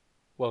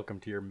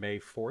Welcome to your May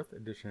 4th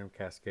edition of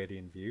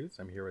Cascadian Views.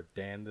 I'm here with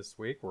Dan this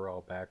week. We're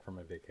all back from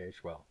a vacation.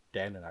 Well,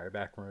 Dan and I are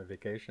back from a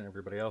vacation.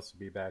 Everybody else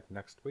will be back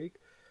next week.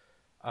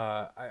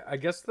 I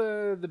guess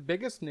the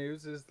biggest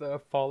news is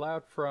the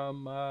fallout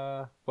from,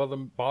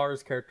 the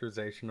Barr's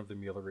characterization of the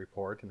Mueller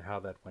report and how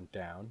that went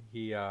down.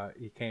 He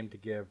came to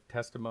give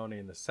testimony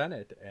in the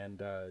Senate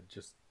and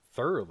just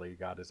thoroughly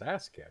got his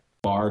ass kicked.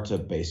 Barr to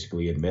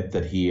basically admit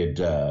that he had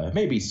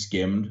maybe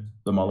skimmed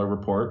the Mueller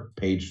report,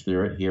 paged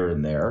through it here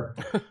and there.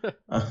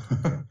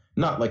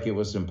 Not like it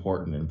was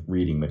important in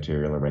reading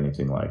material or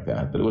anything like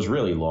that, but it was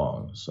really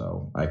long,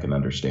 so I can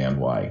understand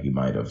why he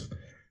might have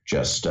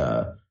just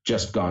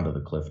gone to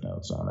the Cliff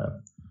Notes on it.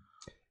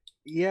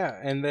 Yeah,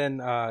 and then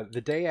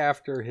the day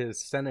after his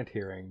Senate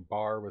hearing,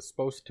 Barr was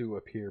supposed to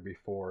appear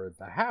before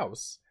the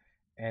House,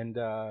 and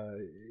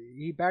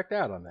he backed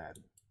out on that.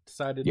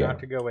 Decided not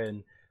to go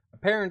in.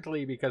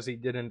 Apparently because he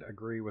didn't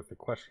agree with the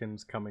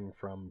questions coming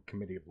from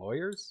committee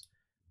lawyers,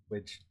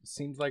 which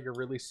seems like a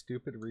really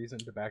stupid reason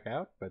to back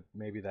out, but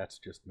maybe that's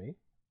just me.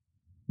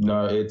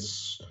 No,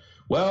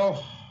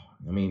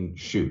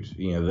 shoot.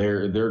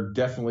 They're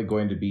definitely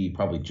going to be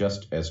probably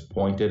just as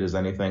pointed as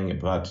anything,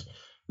 but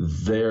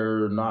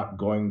they're not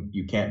going,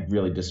 you can't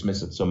really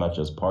dismiss it so much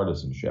as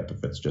partisanship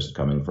if it's just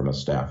coming from a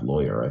staff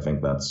lawyer. I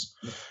think that's,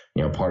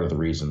 part of the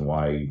reason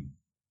why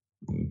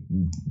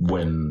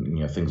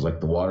when things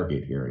like the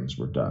Watergate hearings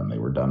were done, they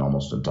were done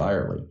almost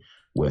entirely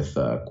with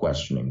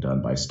questioning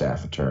done by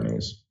staff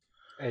attorneys.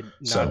 And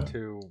not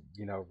to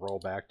roll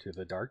back to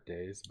the dark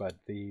days, but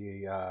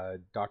the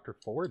Dr.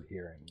 Ford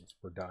hearings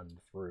were done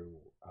through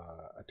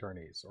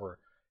attorneys, or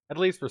at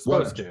least were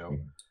supposed to.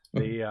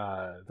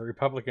 The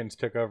Republicans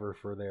took over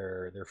for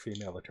their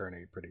female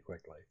attorney pretty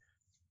quickly.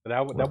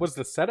 But that was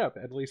the setup,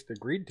 at least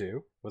agreed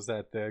to, was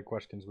that the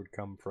questions would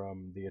come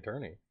from the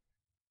attorney.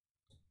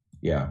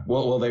 Yeah,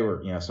 well, they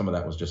were, some of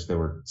that was just they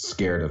were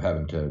scared of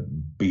having to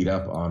beat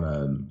up on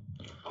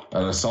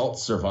an assault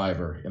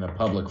survivor in a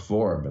public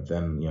forum. But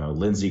then,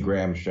 Lindsey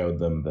Graham showed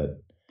them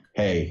that,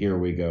 hey, here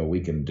we go,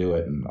 we can do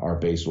it, and our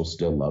base will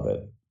still love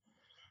it.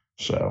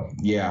 So,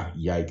 yeah,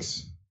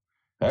 yikes.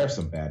 There are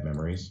some bad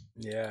memories.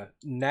 Yeah,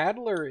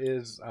 Nadler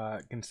is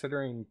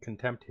considering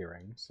contempt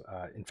hearings,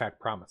 in fact,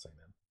 promising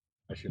them.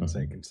 I shouldn't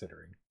say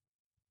considering.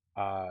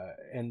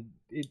 And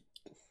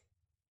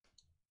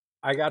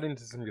I got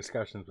into some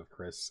discussions with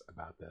Chris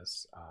about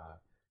this,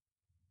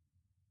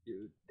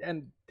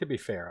 and to be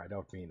fair, I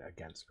don't mean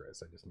against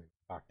Chris. I just mean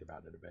talked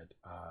about it a bit,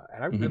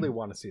 and I really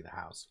want to see the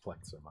House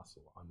flex their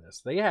muscle on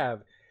this. They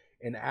have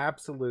an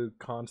absolute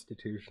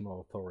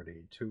constitutional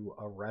authority to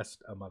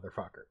arrest a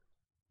motherfucker,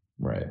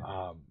 right?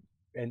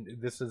 And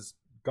this has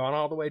gone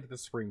all the way to the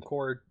Supreme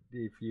Court.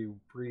 If you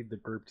read the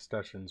group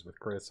discussions with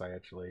Chris, I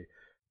actually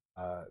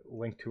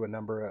linked to a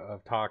number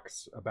of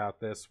talks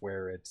about this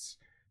where it's.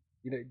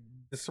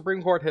 The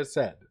Supreme Court has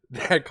said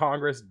that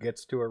Congress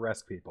gets to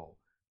arrest people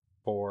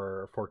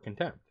for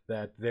contempt,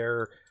 that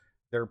their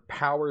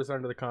powers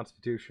under the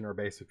Constitution are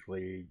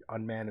basically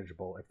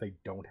unmanageable if they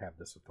don't have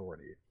this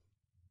authority.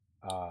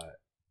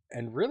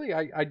 And really,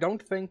 I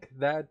don't think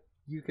that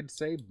you could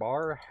say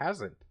Barr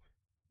hasn't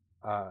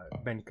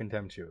been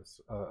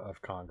contemptuous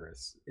of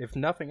Congress. If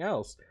nothing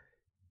else,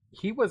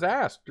 he was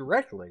asked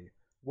directly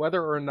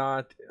whether or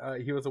not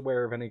he was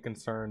aware of any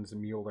concerns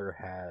Mueller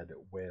had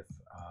with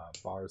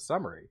Barr's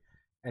summary.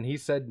 And he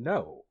said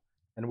no.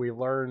 And we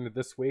learned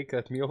this week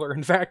that Mueller,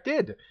 in fact,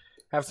 did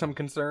have some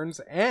concerns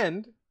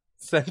and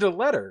sent a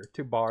letter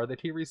to Barr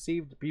that he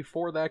received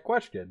before that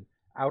question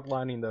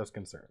outlining those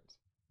concerns.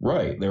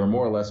 Right. They were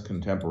more or less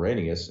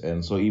contemporaneous.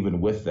 And so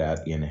even with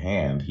that in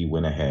hand, he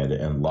went ahead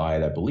and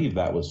lied. I believe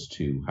that was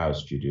to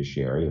House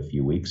Judiciary a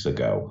few weeks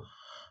ago.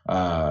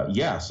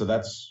 So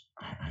that's,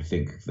 I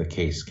think the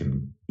case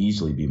can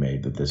easily be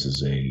made that this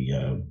is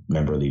a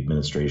member of the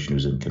administration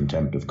who's in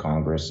contempt of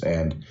Congress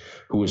and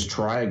who is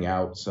trying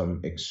out some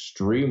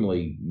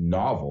extremely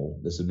novel,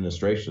 this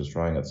administration is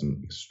trying out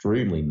some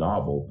extremely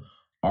novel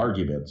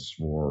arguments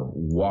for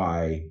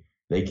why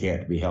they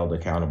can't be held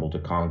accountable to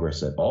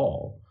Congress at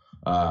all.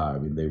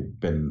 They've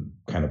been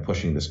kind of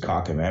pushing this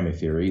cockamamie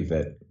theory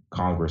that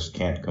Congress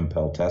can't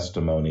compel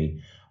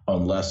testimony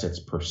unless it's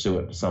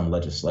pursuant to some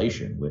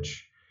legislation,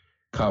 which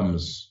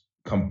comes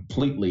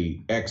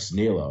completely ex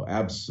nihilo,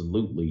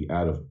 absolutely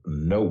out of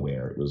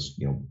nowhere. It was,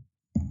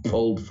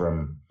 pulled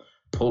from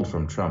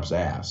Trump's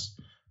ass.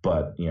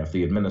 But if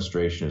the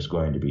administration is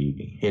going to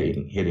be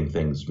hitting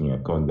things,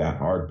 going that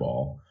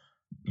hardball,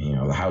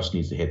 the House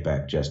needs to hit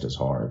back just as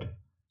hard.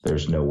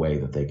 There's no way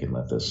that they can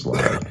let this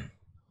slide.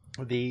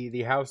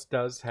 The House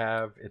does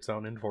have its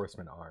own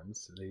enforcement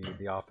arms.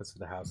 The Office of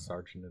the House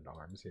Sergeant at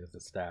Arms. He has a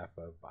staff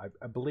of,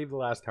 I believe the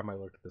last time I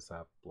looked this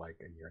up, like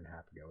a year and a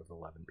half ago, it was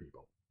 11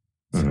 people.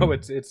 So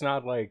it's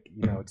not like,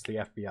 it's the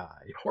FBI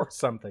or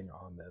something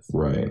on this.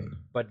 Right.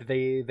 But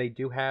they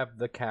do have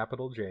the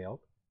Capitol Jail,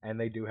 and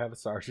they do have a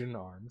sergeant in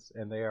arms,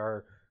 and they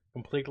are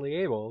completely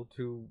able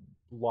to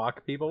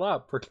lock people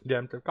up for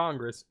contempt of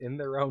Congress in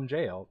their own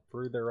jail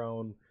through their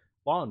own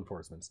law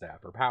enforcement staff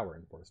or power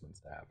enforcement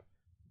staff.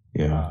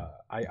 Yeah.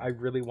 I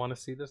really want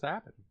to see this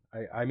happen.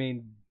 I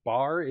mean,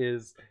 Barr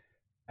is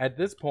at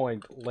this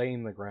point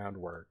laying the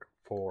groundwork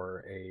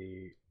for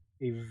a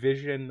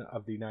vision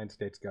of the United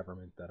States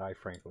government that I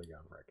frankly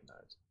don't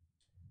recognize.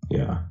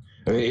 Yeah.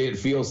 I mean, it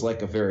feels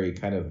like a very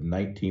kind of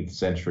 19th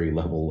century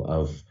level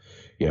of,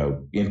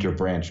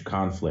 interbranch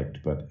conflict.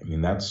 But I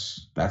mean,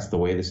 that's the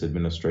way this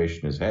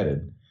administration is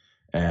headed.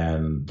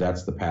 And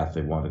that's the path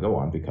they want to go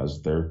on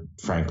because they're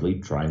frankly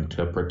trying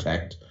to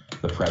protect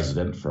the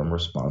president from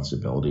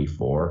responsibility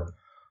for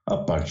a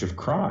bunch of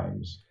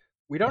crimes.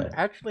 We don't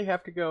actually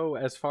have to go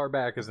as far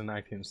back as the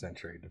 19th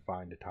century to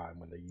find a time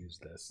when they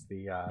used this.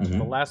 The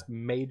last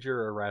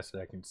major arrest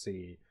I can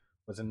see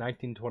was in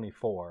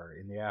 1924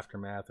 in the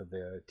aftermath of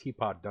the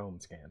Teapot Dome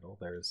scandal.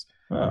 There's,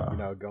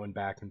 going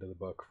back into the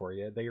book for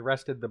you. They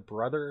arrested the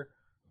brother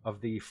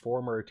of the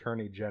former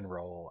attorney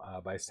general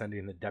by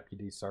sending the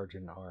deputy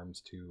sergeant at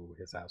arms to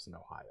his house in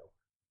Ohio.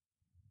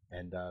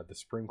 And the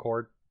Supreme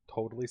Court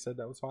totally said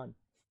that was fine.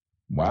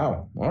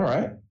 Wow. All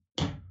right.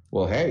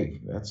 Well,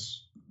 hey,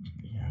 that's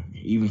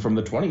even from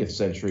the 20th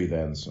century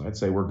then, so I'd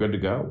say we're good to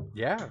go.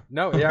 Yeah.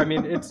 No, yeah, I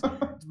mean, it's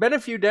been a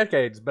few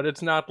decades, but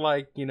it's not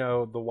like,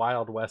 the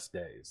Wild West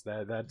days.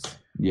 That's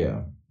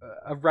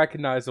a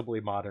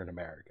recognizably modern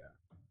America.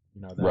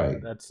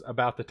 Right. That's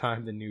about the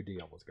time the New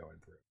Deal was going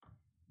through.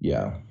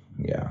 Yeah.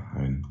 I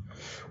mean,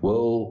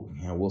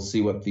 we'll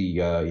see what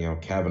the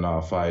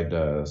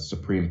Kavanaugh-fied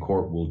Supreme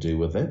Court will do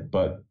with it,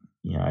 but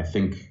I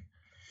think,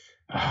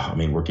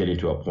 we're getting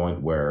to a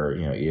point where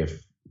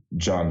if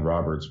John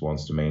Roberts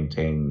wants to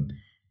maintain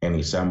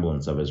any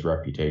semblance of his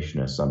reputation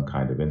as some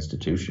kind of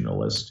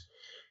institutionalist,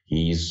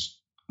 he's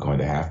going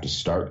to have to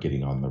start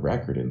getting on the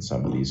record in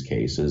some of these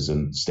cases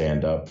and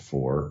stand up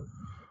for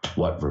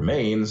what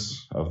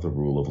remains of the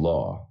rule of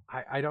law.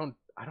 I don't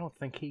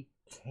think he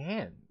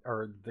can,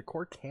 or the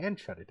court can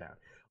shut it down.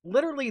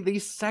 Literally the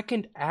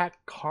second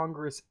act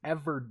Congress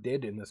ever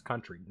did in this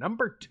country,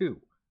 number 2,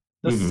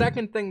 the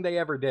second thing they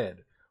ever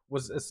did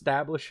was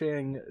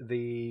establishing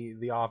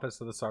the office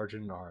of the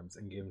Sergeant at Arms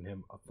and giving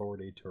him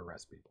authority to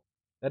arrest people.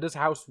 That is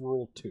House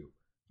Rule 2.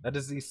 That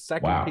is the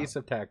second piece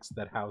of text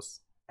that House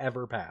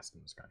ever passed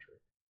in this country.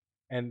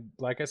 And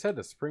like I said,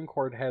 the Supreme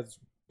Court has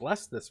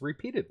blessed this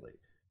repeatedly.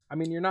 I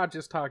mean, you're not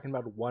just talking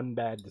about one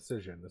bad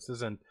decision. This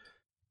isn't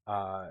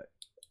what's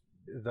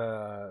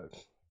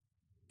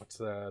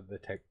the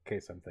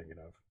case I'm thinking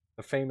of?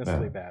 The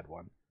famously bad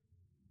one.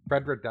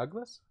 Frederick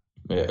Douglass?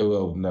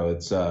 Well, no,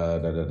 it's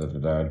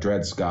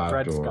Dred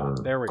Scott or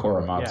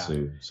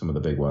Korematsu, some of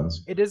the big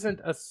ones. It isn't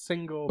a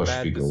single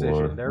bad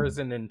decision. There is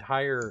an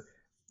entire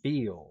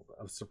field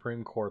of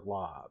Supreme Court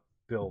law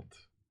built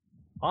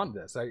on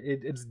this.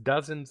 It's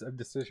dozens of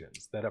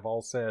decisions that have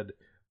all said,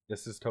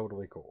 this is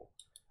totally cool.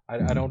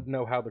 I don't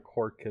know how the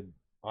court could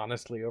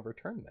honestly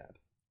overturn that.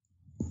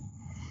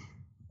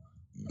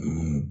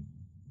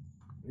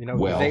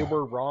 They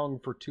were wrong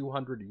for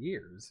 200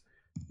 years.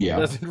 Yeah. It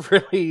doesn't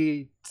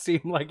really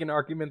seem like an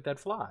argument that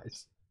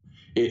flies.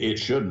 It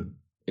shouldn't.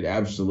 It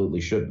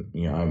absolutely shouldn't.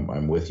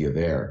 I'm with you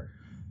there.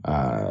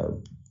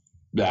 I'm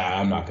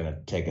not going to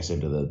take us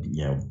into the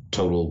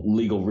total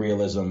legal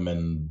realism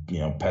and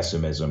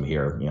pessimism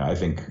here. I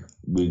think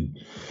we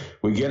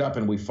get up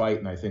and we fight,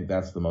 and I think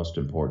that's the most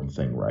important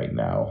thing right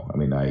now. I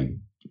mean, I'm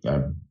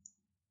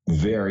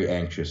very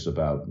anxious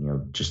about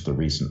just the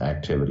recent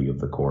activity of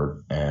the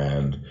court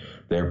and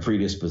their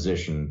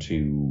predisposition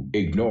to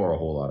ignore a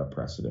whole lot of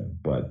precedent.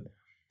 But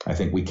I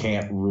think we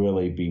can't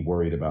really be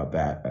worried about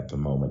that at the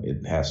moment.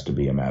 It has to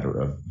be a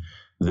matter of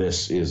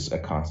this is a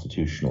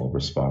constitutional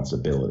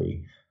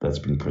responsibility that's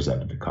been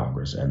presented to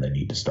Congress, and they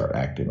need to start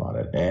acting on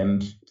it.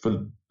 And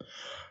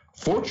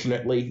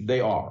fortunately,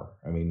 they are.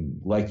 I mean,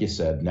 like you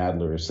said,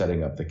 Nadler is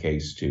setting up the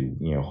case to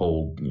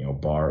hold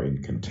Barr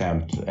in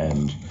contempt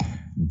and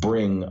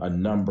bring a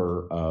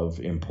number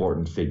of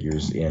important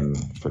figures in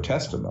for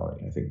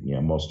testimony. I think,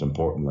 most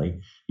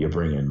importantly, you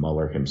bring in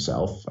Mueller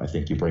himself. I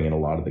think you bring in a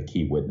lot of the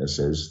key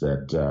witnesses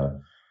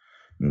that,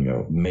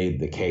 made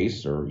the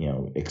case or,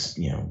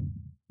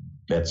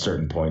 at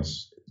certain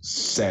points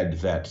said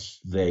that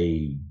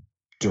they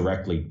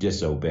directly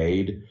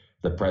disobeyed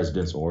the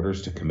president's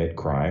orders to commit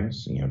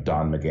crimes.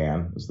 Don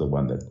McGahn is the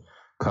one that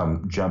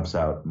jumps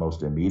out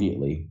most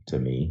immediately to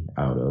me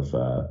out of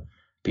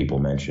people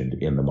mentioned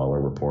in the Mueller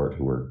report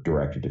who were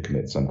directed to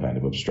commit some kind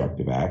of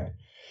obstructive act.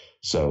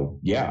 So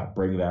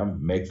bring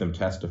them, make them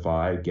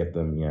testify, get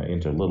them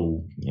into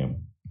little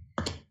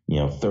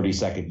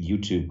 30-second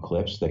YouTube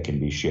clips that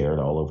can be shared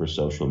all over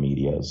social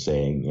media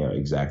saying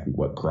exactly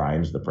what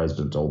crimes the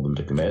president told them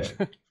to commit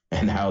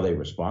and how they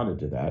responded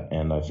to that.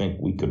 And I think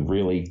we could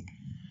really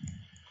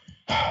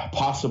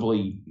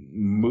possibly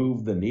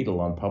move the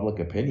needle on public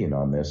opinion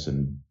on this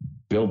and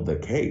build the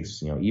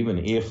case.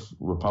 Even if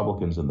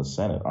Republicans in the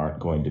Senate aren't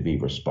going to be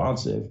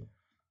responsive,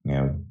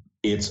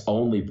 it's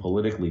only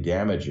politically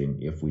damaging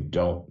if we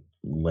don't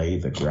lay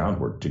the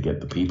groundwork to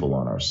get the people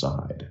on our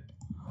side.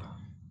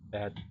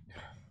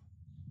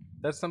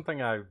 That's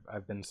something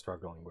I've been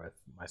struggling with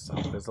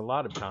myself. There's a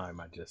lot of time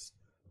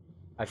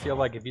I feel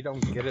like if you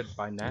don't get it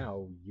by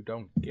now, you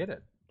don't get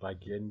it. Like,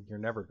 and you're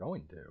never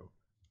going to.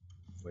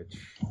 which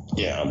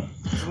Yeah.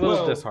 is a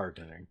little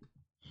disheartening.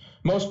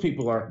 Most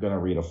people aren't going to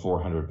read a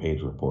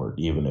 400-page report,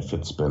 even if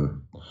it's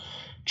been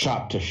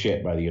chopped to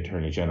shit by the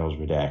Attorney General's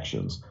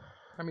redactions.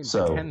 I mean,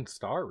 the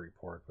 10-star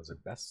report was a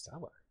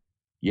bestseller.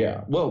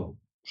 Yeah, well,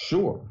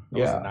 sure. It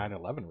was a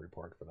 9/11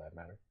 report, for that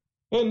matter.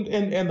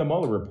 And the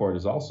Mueller report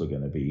is also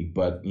going to be,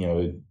 but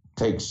it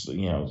takes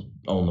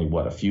only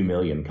a few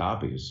million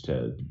copies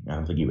to, I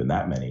don't think even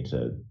that many,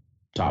 to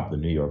top the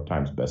New York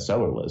Times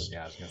bestseller list.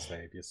 Yeah, I was going to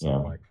say, if you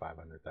sell like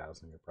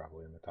 500,000, you're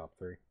probably in the top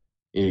 3.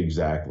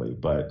 Exactly,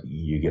 but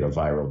you get a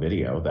viral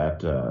video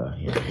that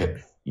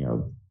hit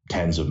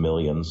tens of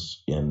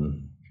millions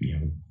in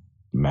a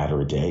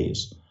matter of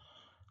days.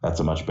 That's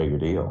a much bigger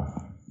deal.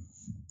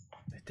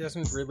 It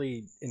doesn't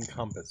really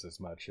encompass as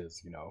much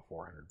as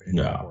 400-page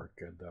report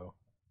could, though.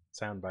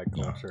 Soundbite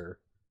culture,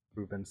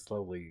 we've been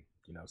slowly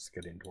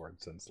skidding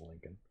towards since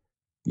Lincoln.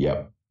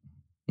 Yep.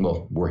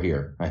 Well, we're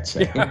here, I'd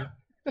say. Yeah.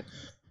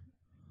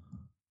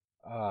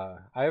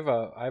 I have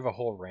a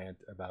whole rant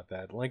about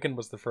that. Lincoln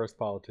was the first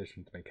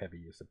politician to make heavy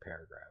use of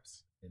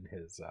paragraphs in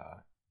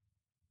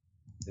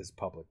his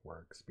public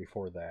works.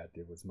 Before that,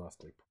 it was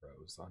mostly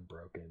prose,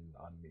 unbroken,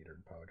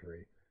 unmetered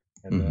poetry,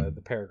 and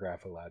the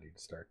paragraph allowed you to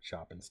start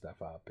chopping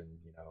stuff up and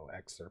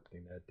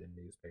excerpting it in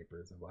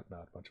newspapers and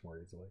whatnot much more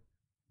easily.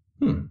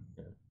 Yeah.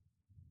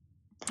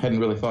 Hadn't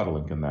really thought of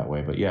Lincoln that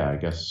way, but yeah, I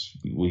guess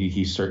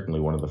he's certainly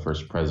one of the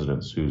first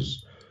presidents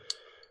whose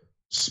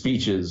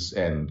speeches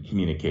and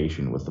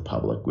communication with the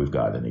public we've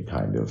got any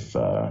kind of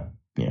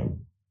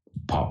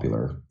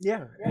popular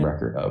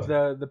record of.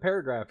 The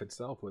paragraph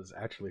itself was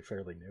actually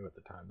fairly new at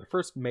the time. The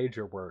first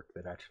major work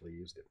that actually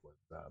used it was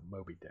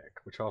Moby Dick,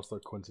 which also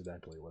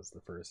coincidentally was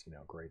the first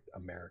great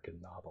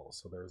American novel.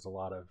 So there was a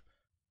lot of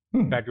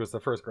in fact, it was the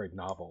first great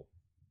novel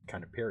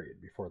kind of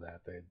period. Before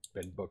that, they'd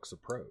been books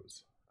of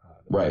prose.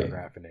 The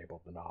paragraph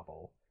enabled the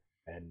novel,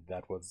 and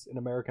that was an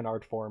American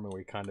art form, and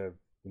we kind of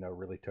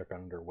really took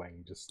under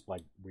wing, just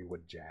like we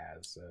would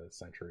jazz a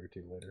century or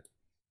two later.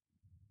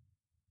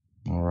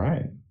 All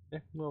right. Yeah,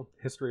 well,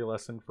 history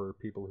lesson for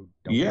people who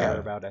don't care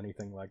about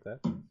anything like that.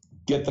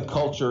 Get the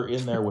culture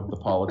in there with the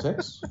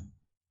politics.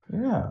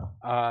 Yeah.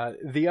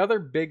 The other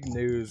big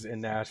news in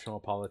national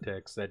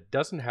politics that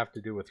doesn't have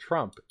to do with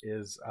Trump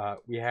is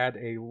we had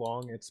a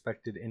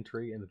long-expected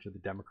entry into the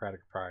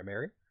Democratic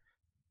primary.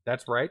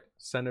 That's right.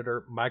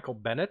 Senator Michael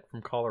Bennet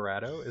from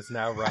Colorado is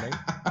now running.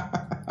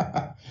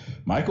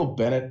 Michael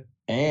Bennet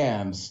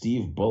and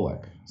Steve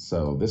Bullock.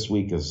 So this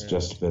week has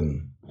just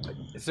been...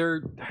 Is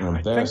there...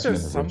 I think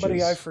there's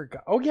somebody I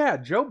forgot. Oh, yeah.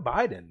 Joe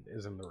Biden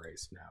is in the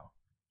race now.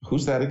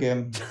 Who's that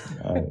again?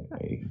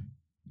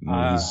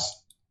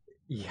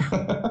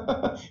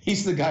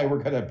 He's the guy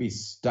we're going to be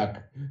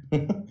stuck.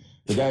 The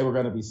guy we're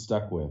going to be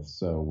stuck with.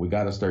 So we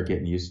got to start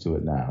getting used to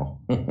it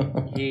now.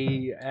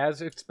 He,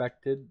 as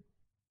expected,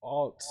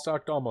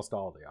 sucked almost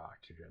all the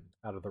oxygen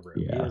out of the room.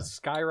 Yeah. He has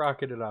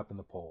skyrocketed up in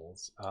the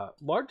polls.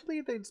 Largely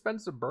at the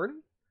expense of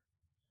Bernie.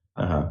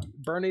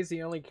 Bernie's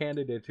the only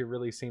candidate who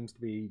really seems to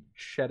be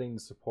shedding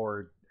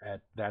support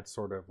at that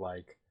sort of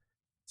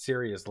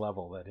serious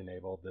level that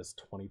enabled this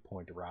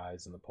 20-point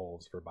rise in the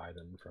polls for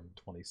Biden from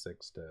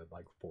 26 to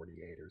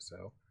 48 or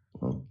so.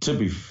 Well, to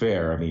be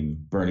fair, I mean,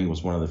 Bernie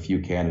was one of the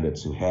few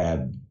candidates who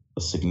had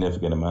a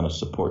significant amount of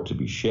support to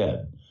be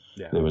shed.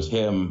 Yeah. There was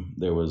him.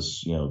 There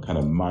was, kind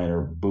of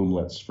minor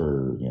boomlets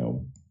for,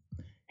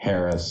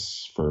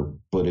 Harris, for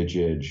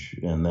Buttigieg,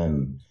 and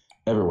then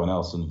everyone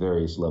else in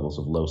various levels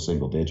of low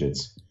single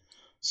digits.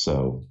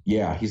 So,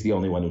 yeah, he's the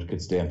only one who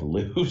could stand to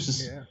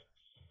lose. Yeah.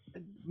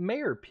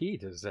 Mayor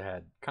Pete has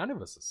had kind of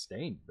a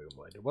sustained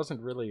boomlet. It wasn't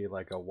really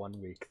like a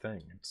 1-week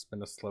thing. It's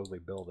been a slowly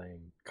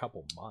building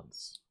couple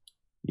months.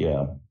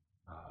 Yeah.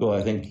 Well,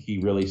 I think he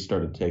really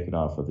started taking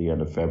off at the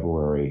end of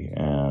February,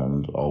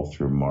 and all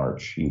through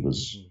March, he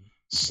was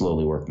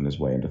slowly working his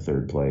way into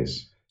third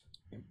place.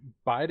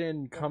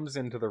 Biden comes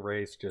into the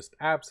race just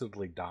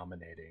absolutely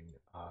dominating.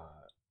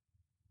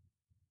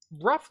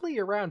 Roughly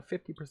around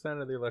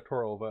 50% of the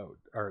electoral vote,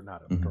 or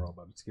not electoral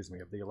vote, excuse me,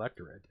 of the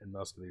electorate in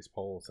most of these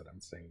polls that I'm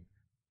seeing,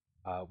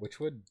 which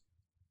would,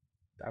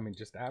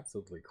 just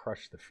absolutely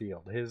crush the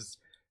field. His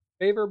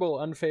favorable,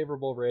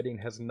 unfavorable rating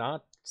has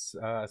not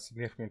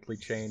significantly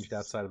changed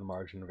outside of the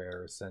margin of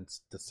error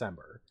since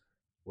December,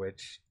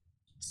 which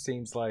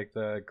seems like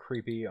the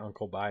creepy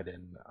Uncle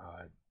Biden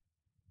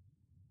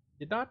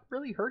did not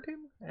really hurt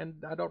him,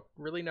 and I don't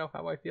really know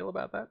how I feel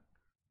about that.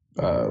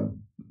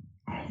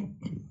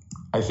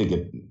 I think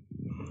it.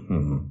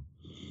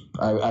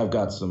 I've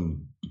got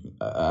some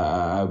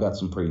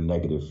pretty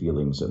negative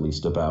feelings, at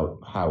least about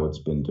how it's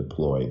been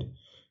deployed.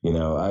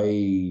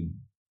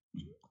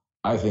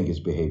 I think his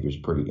behavior is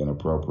pretty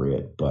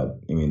inappropriate,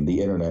 but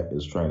the internet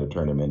is trying to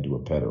turn him into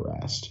a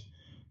pederast,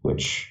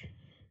 which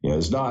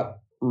is not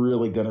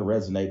really going to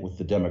resonate with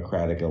the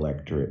Democratic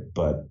electorate,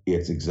 but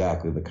it's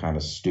exactly the kind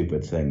of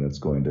stupid thing that's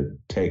going to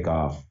take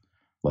off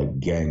like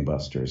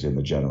gangbusters in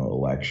the general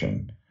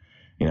election.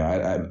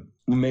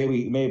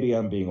 Maybe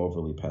I'm being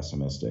overly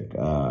pessimistic.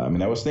 I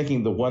was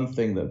thinking the one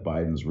thing that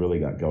Biden's really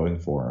got going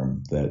for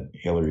him that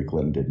Hillary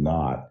Clinton did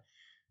not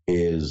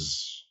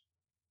is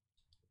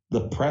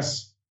the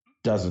press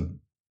doesn't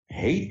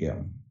hate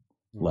him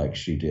like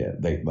she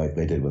did. They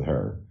did with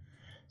her.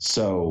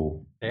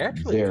 So they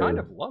actually kind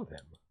of love him.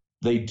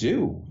 They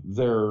do.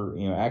 They're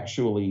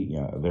actually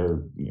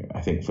they're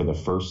I think for the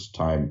first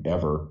time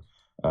ever,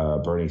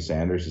 Bernie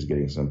Sanders is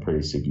getting some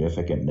pretty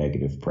significant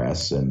negative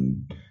press,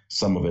 and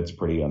some of it's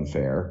pretty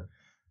unfair.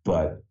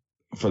 But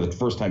for the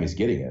first time he's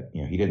getting it.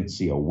 He didn't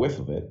see a whiff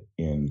of it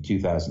in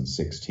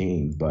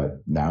 2016,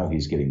 but now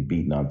he's getting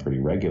beaten on pretty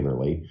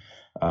regularly.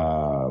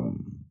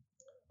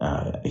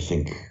 I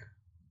think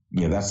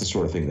that's the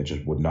sort of thing that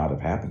just would not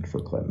have happened for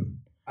Clinton.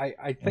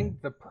 I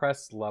think the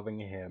press loving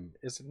him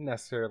isn't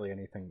necessarily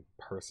anything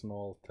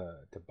personal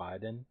to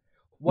Biden.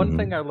 One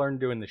thing I learned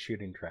doing the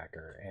shooting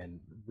tracker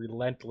and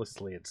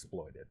relentlessly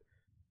exploited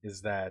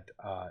is that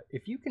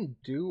if you can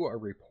do a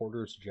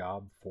reporter's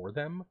job for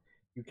them,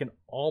 you can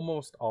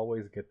almost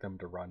always get them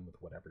to run with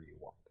whatever you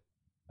want.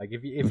 Like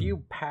if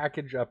you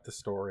package up the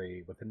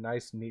story with a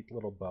nice, neat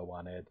little bow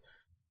on it,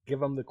 give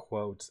them the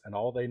quotes, and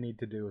all they need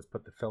to do is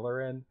put the filler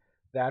in,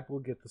 that will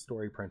get the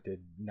story printed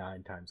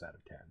 9 times out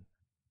of 10.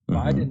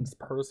 Biden's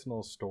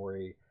personal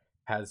story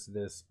has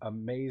this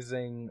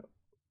amazing,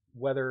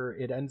 whether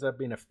it ends up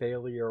being a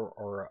failure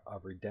or a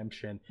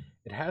redemption,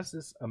 it has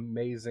this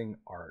amazing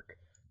arc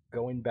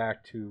going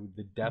back to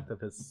the death of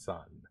his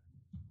son.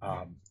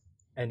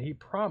 And he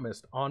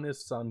promised on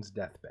his son's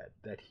deathbed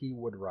that he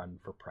would run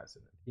for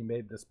president. He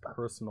made this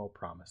personal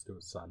promise to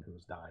his son who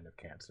was dying of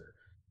cancer.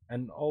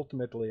 And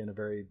ultimately, in a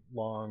very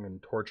long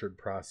and tortured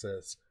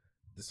process,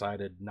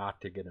 decided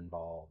not to get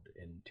involved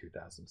in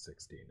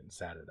 2016 and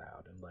sat it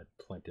out and let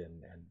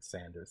Clinton and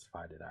Sanders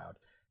fight it out.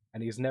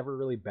 And he's never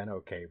really been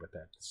okay with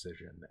that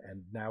decision.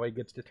 And now he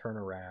gets to turn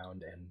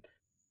around and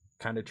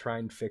kind of try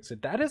and fix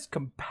it. That is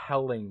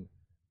compelling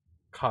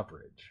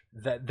coverage.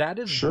 That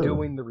is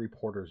doing the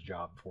reporter's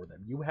job for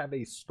them. You have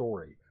a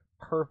story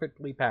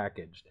perfectly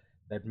packaged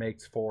that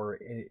makes for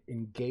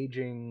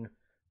engaging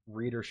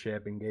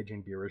readership,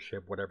 engaging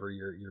viewership, whatever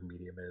your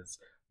medium is.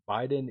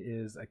 Biden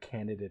is a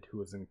candidate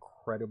who is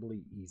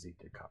incredibly easy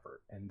to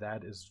cover, and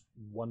that is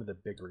one of the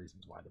big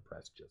reasons why the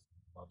press just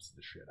loves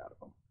the shit out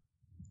of him.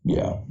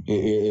 Yeah,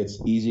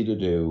 it's easy to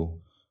do.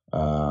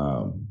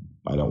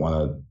 I don't want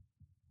to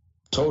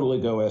totally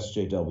go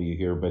SJW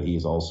here, but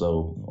he's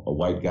also a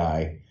white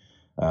guy,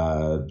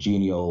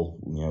 genial.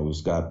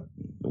 He's got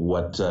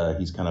what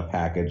he's kind of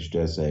packaged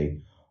as a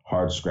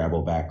hard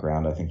scrabble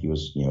background. I think he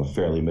was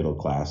fairly middle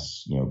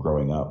class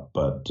growing up,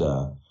 but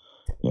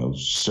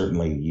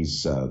certainly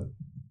he's,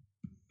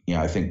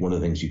 I think one of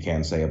the things you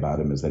can say about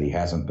him is that he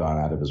hasn't gone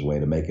out of his way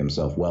to make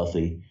himself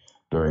wealthy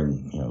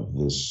during,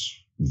 this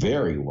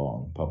very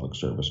long public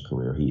service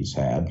career he's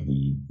had.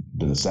 He's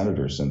been a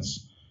senator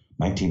since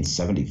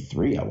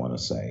 1973, I want to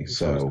say. He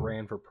first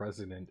ran for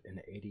president in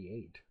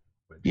 '88,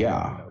 which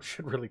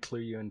should really clue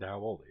you into how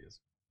old he is.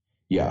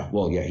 Yeah,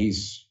 well, yeah,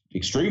 he's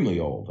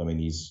extremely old. I mean,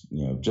 he's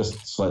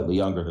just slightly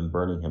younger than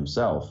Bernie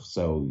himself.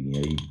 So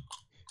he'd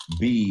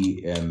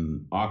be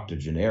an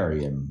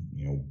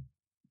octogenarian,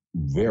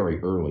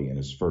 very early in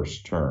his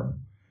first term.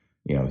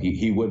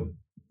 He would,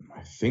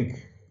 I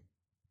think,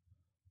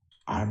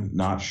 I'm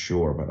not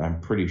sure, but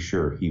I'm pretty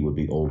sure he would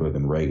be older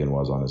than Reagan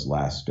was on his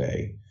last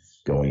day,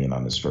 going in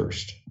on his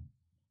first.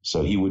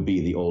 So he would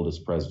be the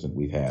oldest president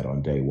we've had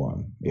on day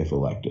one, if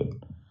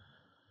elected,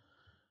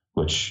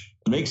 which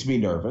makes me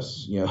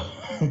nervous.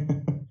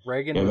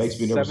 Reagan was makes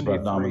me nervous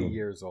 73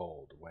 years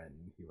old when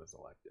he was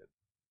elected.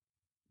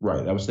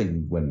 Right. I was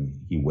thinking when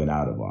he went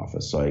out of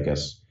office. So I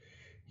guess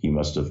he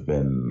must have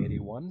been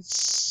 81.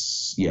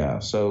 Yeah.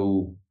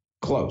 So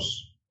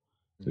close.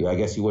 Yeah, I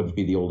guess he wouldn't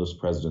be the oldest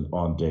president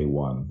on day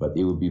one, but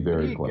it would be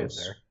very close.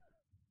 Get there.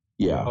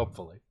 Yeah.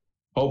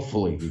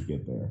 Hopefully he'd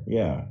get there.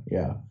 Yeah.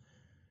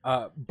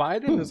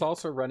 Biden is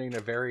also running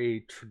a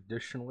very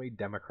traditionally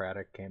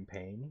Democratic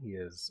campaign. He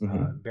is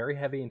very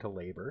heavy into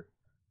labor,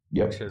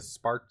 which has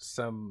sparked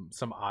some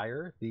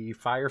ire. The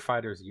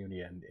firefighters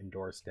union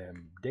endorsed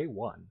him day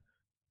one,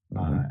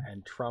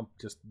 and Trump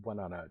just went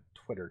on a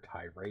Twitter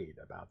tirade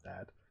about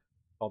that.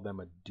 Called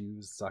them a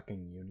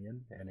dues-sucking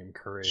union and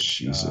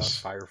encouraged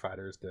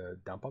firefighters to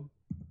dump them.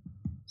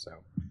 So,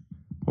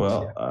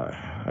 well,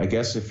 I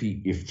guess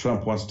if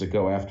Trump wants to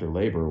go after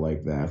labor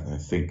like that, I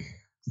think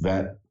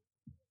that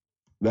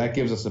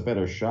gives us a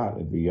better shot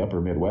at the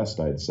upper Midwest,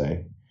 I'd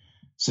say.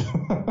 So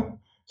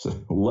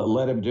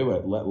let him do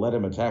it. Let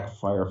him attack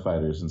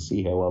firefighters and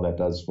see how well that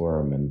does for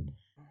him in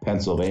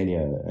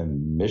Pennsylvania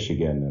and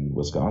Michigan and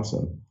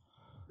Wisconsin.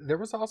 There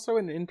was also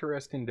an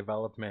interesting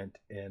development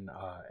in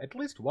at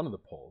least one of the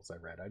polls I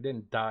read. I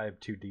didn't dive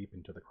too deep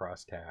into the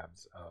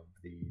crosstabs of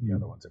the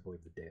other ones. I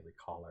believe the Daily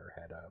Caller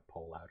had a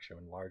poll out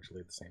showing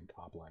largely the same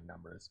top-line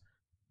numbers.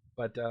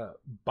 But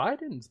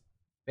Biden's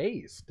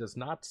base does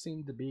not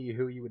seem to be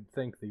who you would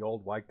think the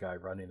old white guy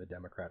running the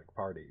Democratic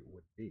Party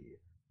would be.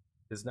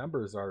 His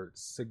numbers are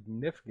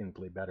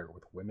significantly better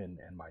with women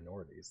and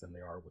minorities than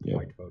they are with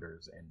white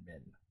voters and men.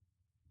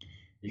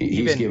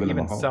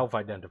 Even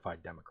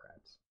self-identified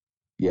Democrats.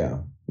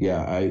 Yeah.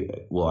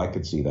 I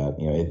could see that.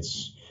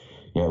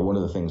 one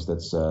of the things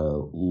that's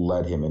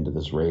led him into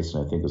this race,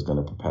 and I think is going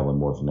to propel him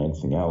more than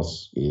anything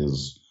else,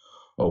 is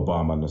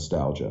Obama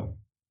nostalgia.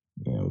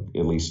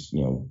 At least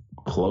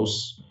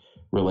close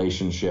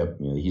relationship.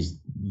 He's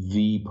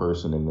the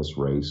person in this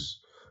race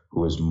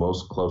who is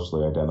most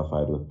closely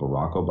identified with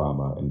Barack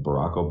Obama, and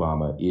Barack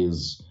Obama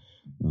is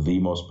the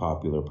most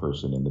popular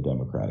person in the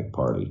Democratic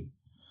Party.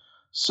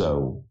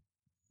 So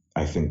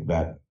I think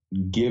that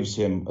gives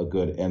him a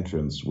good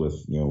entrance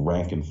with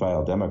rank and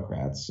file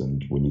Democrats,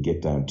 and when you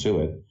get down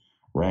to it,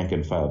 rank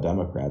and file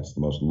Democrats,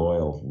 the most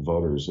loyal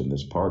voters in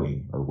this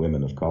party are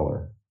women of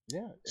color.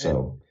 Yeah.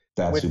 So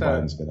that's who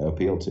Biden's going to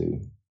appeal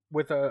to.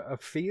 With a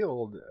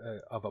field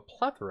of a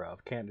plethora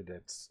of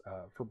candidates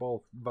for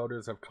both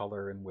voters of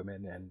color and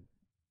women,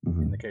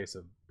 and in the case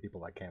of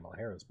people like Kamala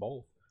Harris,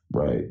 both.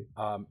 Right.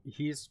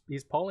 He's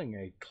polling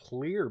a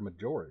clear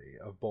majority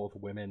of both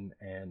women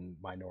and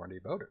minority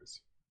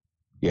voters.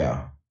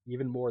 Yeah.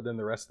 Even more than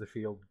the rest of the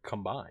field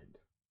combined.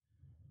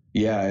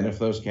 Yeah, and if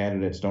those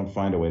candidates don't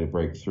find a way to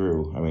break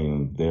through, I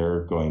mean,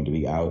 they're going to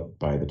be out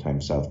by the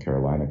time South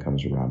Carolina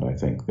comes around. I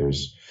think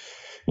there's,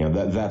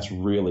 that's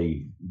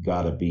really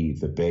got to be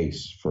the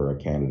base for a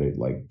candidate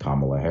like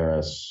Kamala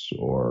Harris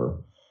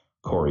or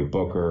Cory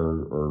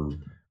Booker, or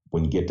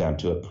when you get down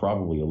to it,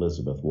 probably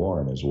Elizabeth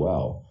Warren as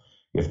well.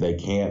 If they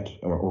can't,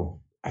 or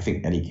I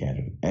think any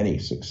candidate, any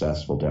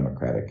successful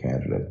Democratic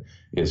candidate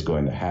is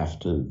going to have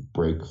to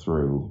break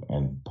through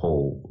and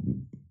pull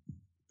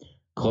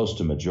close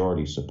to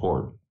majority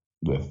support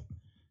with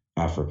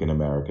African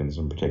Americans,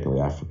 and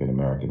particularly African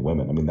American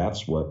women. I mean,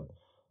 that's what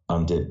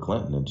undid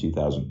Clinton in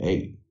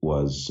 2008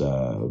 was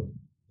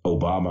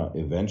Obama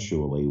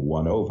eventually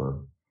won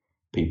over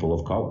people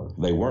of color.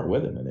 They weren't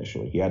with him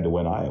initially. He had to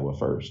win Iowa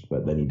first,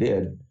 but then he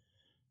did.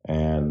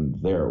 And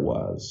there it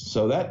was.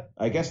 So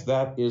I guess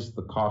that is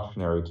the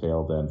cautionary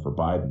tale then for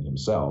Biden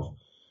himself,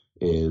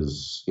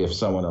 is if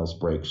someone else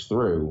breaks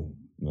through,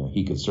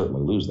 he could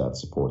certainly lose that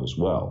support as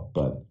well.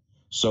 But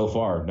so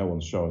far, no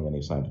one's showing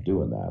any sign of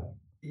doing that.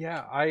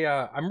 Yeah,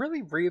 I'm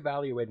really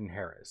reevaluating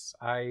Harris.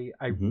 I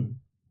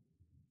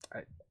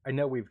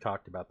know we've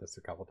talked about this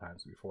a couple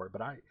times before,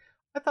 but I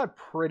thought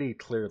pretty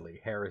clearly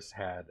Harris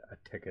had a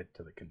ticket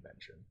to the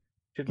convention.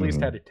 She at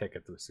least had a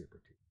ticket to the Super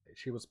Tuesday.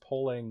 She was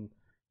polling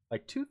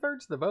like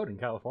 2/3 of the vote in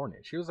California.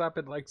 She was up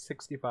at like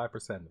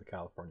 65% of the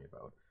California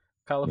vote.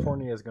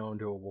 California is going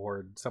to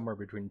award somewhere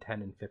between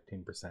 10 and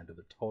 15% of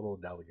the total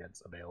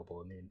delegates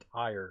available in the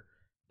entire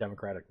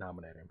Democratic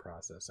nominating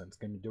process, and it's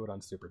going to do it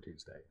on Super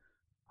Tuesday.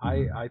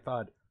 I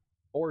thought,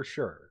 for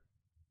sure,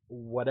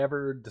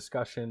 whatever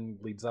discussion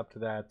leads up to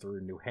that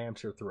through New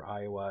Hampshire, through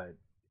Iowa,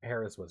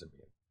 Harris was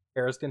immune.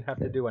 Harris didn't have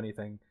to do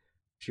anything.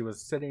 She was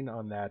sitting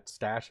on that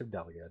stash of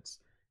delegates,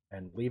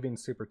 and leaving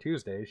Super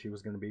Tuesday, she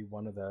was going to be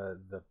one of the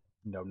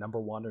number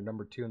one or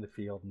number two in the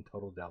field in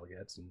total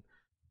delegates, and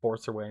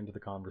force her way into the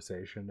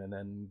conversation, and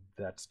then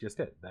that's just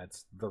it.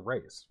 That's the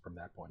race from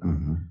that point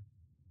on.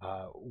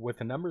 With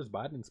the numbers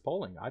Biden's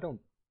polling, I don't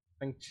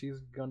think she's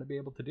going to be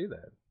able to do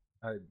that.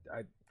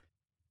 To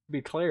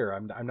be clear,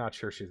 I'm not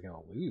sure she's going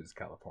to lose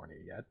California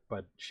yet,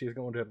 but she's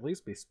going to at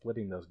least be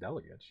splitting those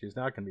delegates. She's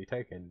not going to be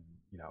taking,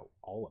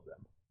 all of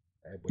them,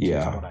 which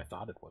is what I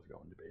thought it was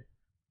going to be.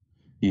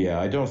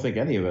 Yeah, I don't think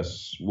any of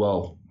us.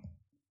 Well,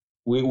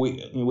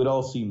 we'd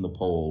all seen the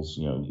polls.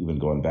 Even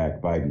going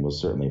back, Biden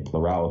was certainly a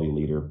plurality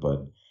leader,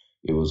 but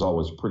it was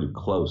always pretty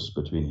close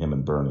between him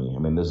and Bernie. I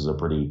mean, this is a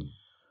pretty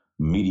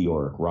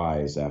meteoric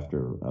rise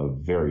after a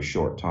very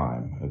short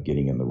time of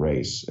getting in the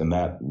race, and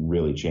that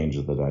really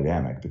changes the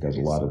dynamic, because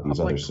a lot of these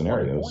other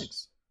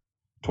scenarios,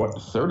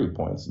 30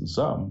 points in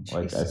some.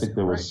 Like, I think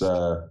there was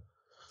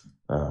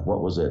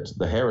what was it?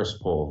 The Harris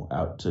poll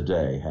out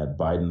today had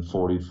Biden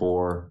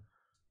 44,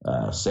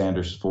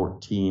 Sanders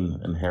 14,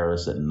 and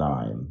Harris at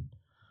 9.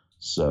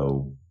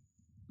 So,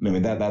 I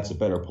mean, that's a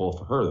better poll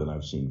for her than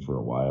I've seen for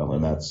a while,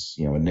 and that's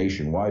a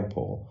nationwide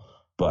poll.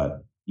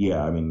 But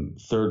yeah, I mean,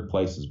 third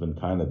place has been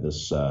kind of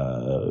this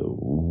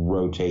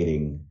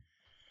rotating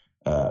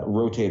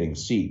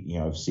seat.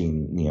 I've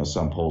seen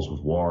some polls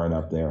with Warren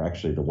up there.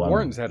 Actually, the one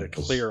Warren's had a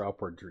clear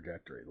upward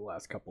trajectory the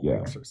last couple of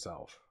weeks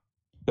herself.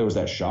 There was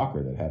that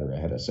shocker that had her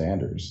ahead of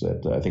Sanders.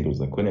 That I think it was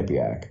the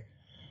Quinnipiac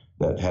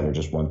that had her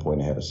just 1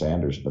 point ahead of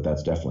Sanders. But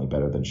that's definitely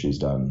better than she's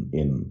done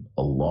in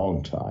a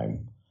long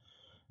time.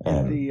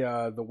 And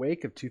the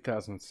wake of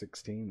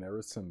 2016, there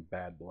was some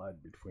bad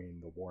blood between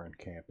the Warren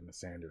camp and the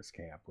Sanders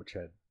camp, which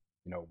had,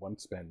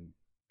 once been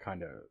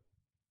kind of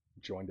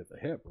joined at the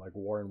hip. Like,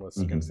 Warren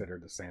was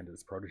considered a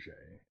Sanders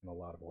protege in a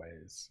lot of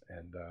ways,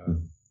 and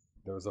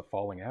there was a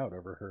falling out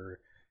over her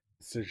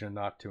decision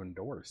not to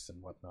endorse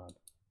and whatnot.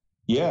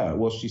 Yeah,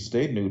 well, she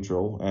stayed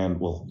neutral,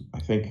 and I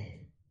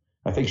think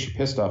she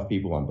pissed off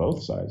people on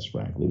both sides,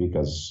 frankly,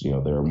 because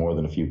there are more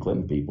than a few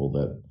Clinton people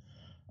that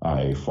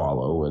I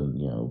follow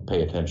and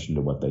pay attention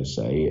to what they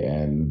say,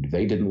 and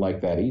they didn't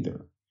like that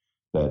either.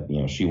 That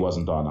she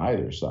wasn't on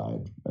either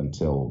side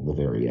until the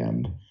very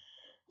end.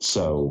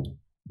 So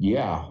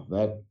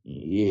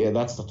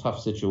that's a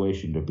tough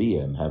situation to be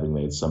in, having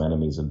made some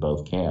enemies in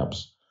both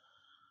camps.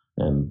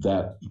 And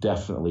that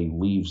definitely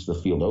leaves the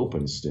field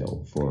open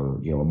still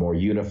for a more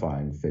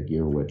unifying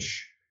figure,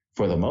 which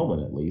for the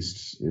moment at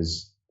least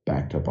is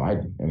back to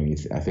Biden. I mean,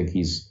 I think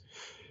he's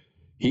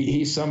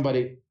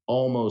somebody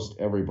almost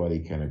everybody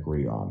can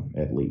agree on,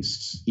 at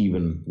least,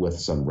 even with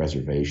some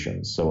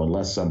reservations. So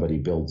unless somebody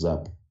builds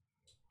up,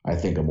 I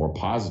think, a more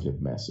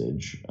positive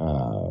message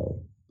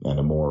and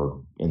a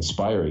more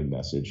inspiring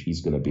message,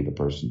 he's going to be the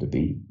person to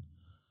beat.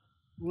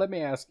 Let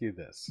me ask you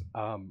this.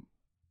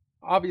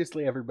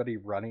 Obviously, everybody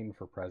running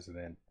for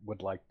president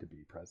would like to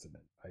be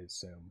president, I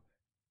assume.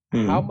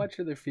 How much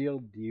of the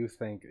field do you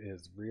think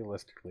is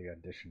realistically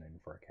auditioning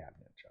for a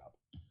cabinet job?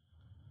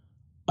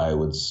 I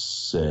would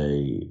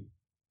say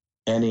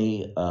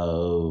any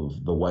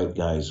of the white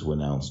guys who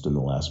announced in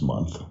the last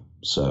month.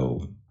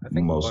 So I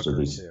think most Booker of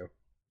these. too.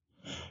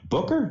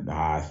 Booker?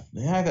 Nah,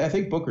 I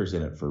think Booker's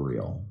in it for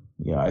real.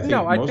 Yeah,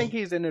 I think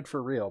he's in it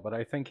for real, but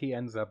I think he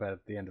ends up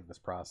at the end of this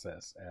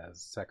process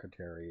as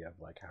Secretary of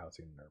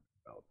Housing and Urban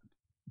Development.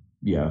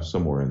 Yeah,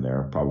 somewhere in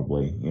there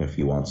probably if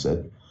he wants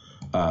it.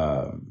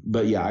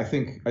 But yeah, I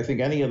think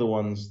any of the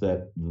ones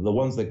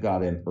that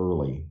got in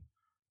early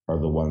are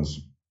the ones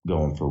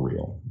going for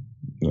real.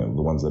 The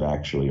ones that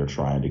actually are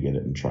trying to get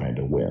it and trying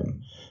to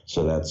win.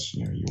 So that's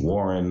your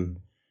Warren,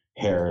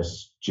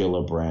 Harris,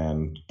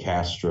 Gillibrand,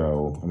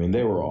 Castro. I mean,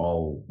 they were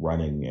all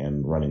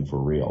running for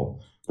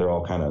real. They're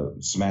all kind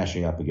of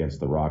smashing up against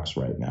the rocks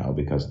right now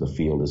because the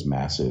field is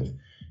massive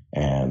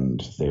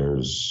and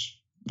there's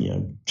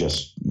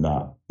just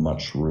not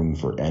much room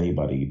for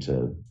anybody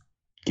to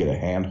get a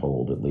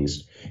handhold, at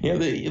least.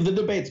 The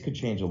debates could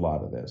change a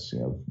lot of this.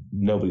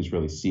 Nobody's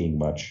really seeing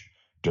much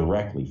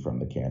directly from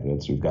the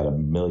candidates. We've got a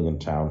million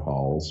town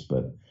halls,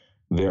 but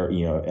they're,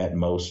 at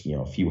most,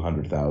 a few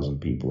 100,000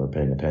 people are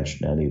paying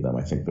attention to any of them.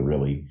 I think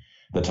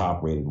the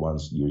top rated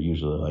ones, you're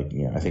usually like,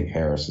 I think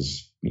Harris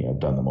has,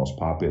 done the most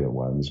popular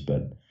ones,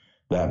 but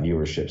that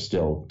viewership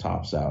still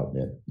tops out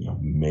at,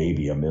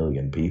 maybe a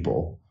million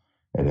people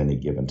at any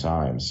given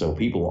time. So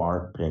people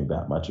aren't paying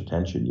that much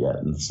attention yet.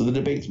 And so the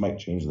debates might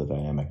change the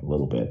dynamic a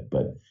little bit,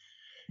 but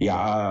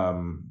yeah,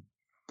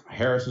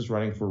 Harris is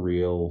running for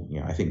real.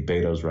 I think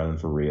Beto's running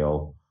for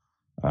real.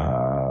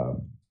 I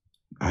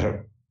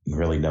don't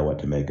really know what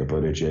to make of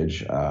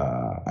Buttigieg.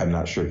 I'm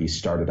not sure he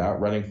started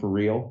out running for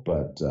real,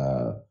 but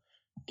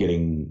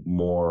getting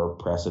more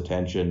press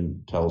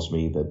attention tells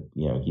me that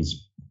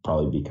he's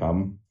probably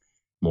become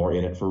more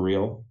in it for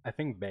real. I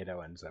think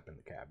Beto ends up in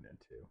the cabinet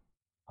too.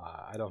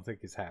 I don't think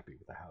he's happy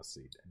with the House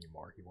seat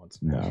anymore. He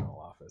wants national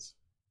office.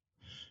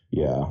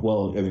 Yeah,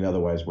 well, I mean,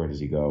 otherwise, where does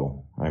he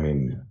go? I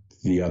mean,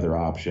 the other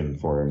option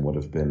for him would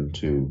have been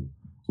to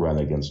run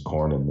against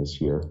Cornyn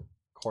this year.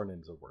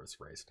 Cornyn's a worse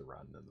race to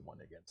run than the one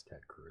against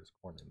Ted Cruz.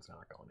 Cornyn's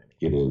not going anywhere.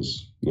 It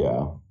is,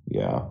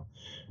 yeah.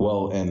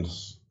 Well, and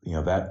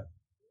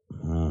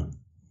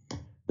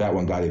that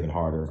one got even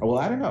harder. Well,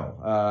 I don't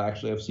know.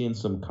 Actually, I've seen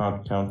some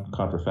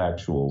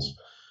counterfactuals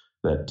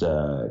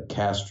that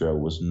Castro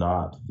was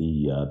not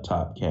the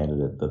top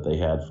candidate that they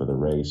had for the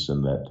race,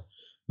 and that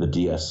the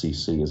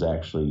DSCC is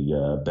actually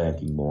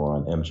banking more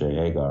on MJ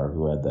Hagar,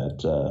 who had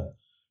that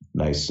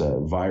nice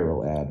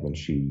viral ad when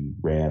she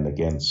ran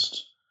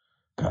against,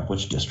 God,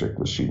 which district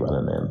was she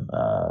running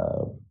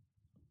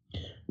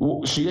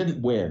in? She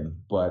didn't win,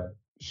 but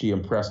she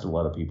impressed a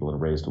lot of people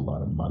and raised a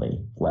lot of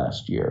money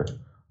last year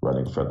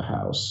running for the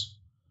House.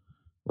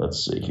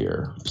 Let's see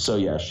here. So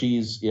yeah,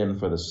 she's in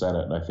for the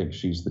Senate, and I think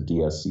she's the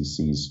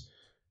DSCC's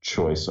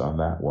choice on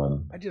that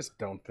one. I just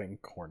don't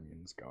think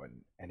Cornyn's going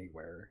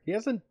anywhere. He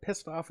hasn't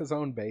pissed off his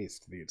own base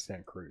to the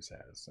extent Cruz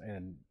has,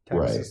 and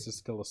Texas is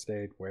still a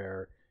state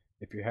where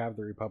if you have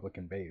the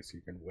Republican base,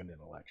 you can win an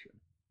election.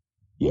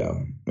 Yeah,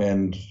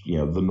 and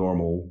the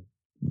normal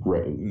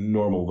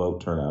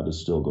vote turnout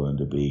is still going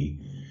to be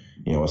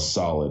a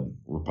solid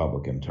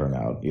Republican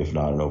turnout, if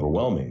not an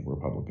overwhelming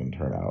Republican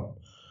turnout.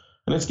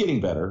 And it's getting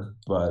better,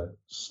 but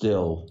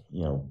still,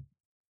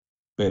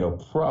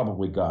 Beto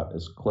probably got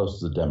as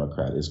close as a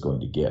Democrat is going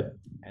to get.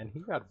 And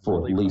he got for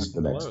really at least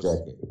the next close.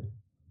 decade.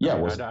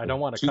 Yeah, I don't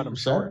want to cut him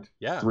short.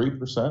 Yeah,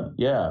 3%.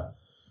 Yeah,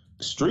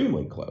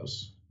 extremely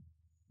close.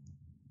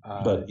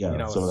 But yeah,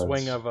 a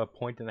swing of 1.5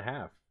 points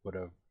would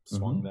have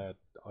swung that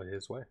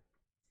his way.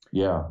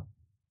 Yeah.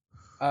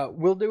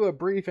 We'll do a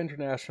brief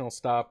international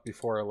stop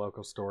before our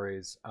local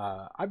stories.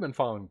 I've been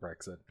following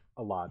Brexit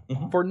a lot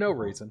for no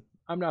reason.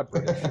 I'm not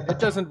British. It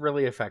doesn't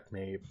really affect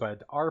me,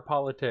 but our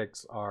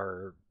politics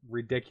are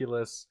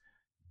ridiculous,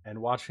 and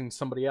watching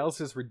somebody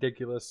else's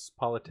ridiculous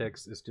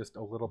politics is just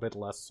a little bit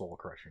less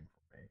soul-crushing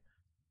for me.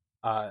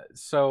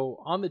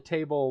 So on the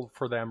table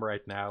for them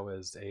right now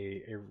is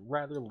a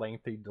rather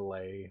lengthy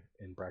delay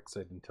in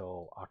Brexit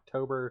until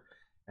October,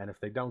 and if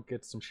they don't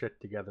get some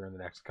shit together in the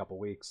next couple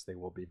weeks, they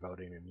will be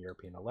voting in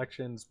European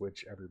elections,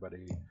 which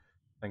everybody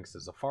thinks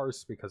is a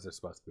farce because they're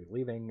supposed to be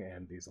leaving,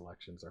 and these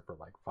elections are for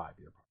like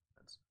 5-year parliaments.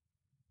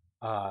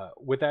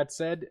 With that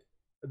said,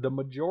 the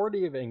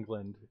majority of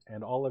England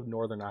and all of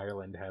Northern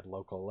Ireland had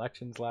local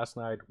elections last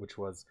night, which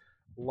was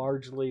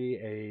largely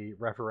a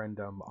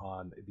referendum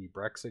on the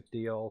Brexit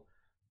deal.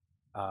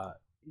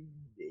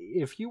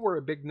 if you were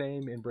a big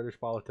name in British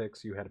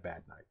politics, you had a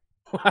bad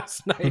night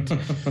last night.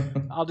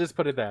 I'll just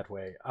put it that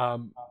way.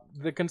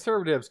 The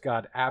Conservatives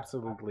got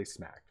absolutely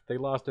smacked. They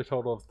lost a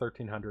total of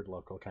 1,300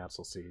 local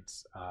council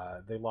seats.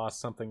 They lost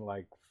something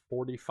like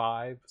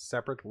 45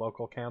 separate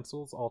local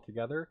councils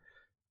altogether.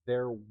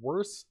 Their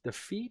worst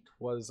defeat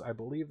was, I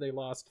believe, they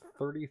lost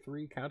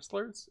 33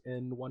 councillors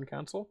in one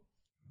council.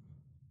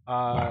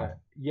 Wow.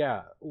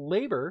 Yeah,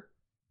 Labour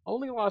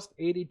only lost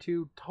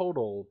 82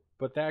 total,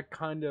 but that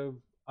kind of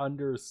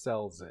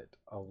undersells it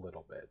a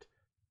little bit.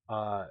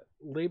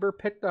 Labour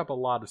picked up a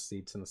lot of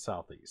seats in the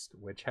southeast,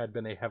 which had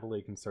been a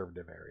heavily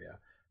conservative area.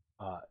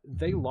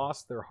 They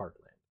lost their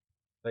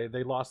heartland.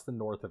 They lost the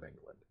north of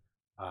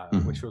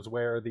England, which was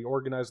where the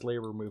organized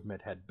labor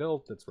movement had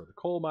built. That's where the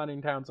coal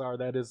mining towns are.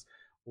 That is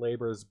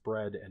Labour's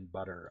bread and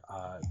butter.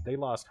 They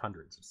lost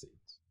hundreds of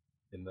seats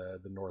in the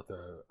north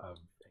of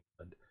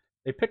England.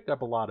 They picked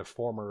up a lot of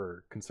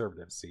former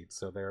conservative seats,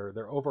 so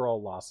their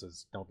overall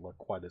losses don't look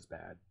quite as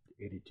bad,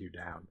 82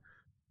 down.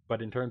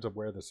 But in terms of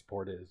where the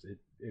support is,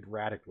 it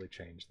radically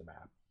changed the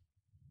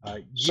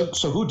map.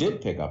 So who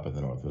did pick up in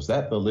the north? Was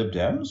that the Lib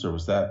Dems, or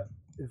was that...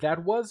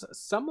 That was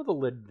some of the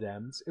Lib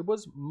Dems. It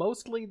was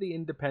mostly the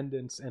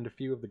Independents and a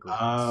few of the Greens.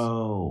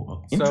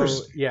 Oh,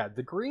 interesting. So, yeah,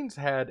 the Greens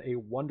had a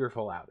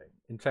wonderful outing.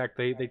 In fact,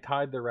 they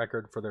tied the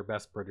record for their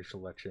best British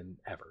election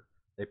ever.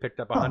 They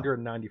picked up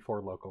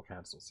 194 local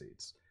council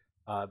seats.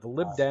 The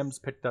Lib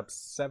Dems picked up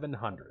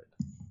 700.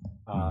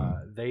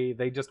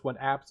 They just went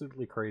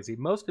absolutely crazy.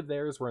 Most of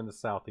theirs were in the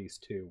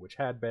southeast too, which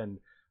had been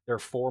their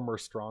former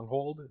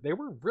stronghold. They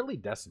were really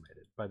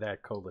decimated by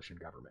that coalition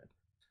government.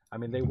 I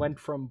mean, they went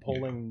from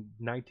polling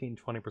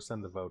 19-20%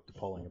 of the vote to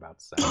polling about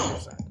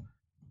 7%.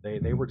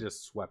 They were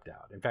just swept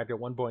out. In fact, at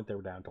one point they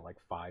were down to like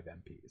 5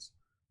 MPs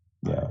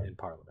in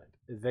Parliament.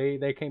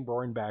 They came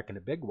roaring back in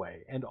a big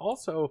way, and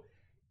also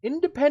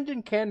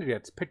independent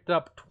candidates picked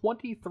up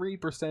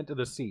 23% of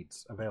the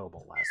seats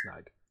available last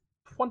night.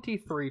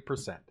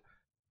 23%.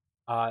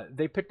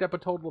 They picked up a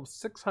total of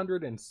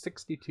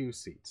 662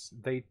 seats.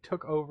 They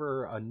took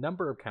over a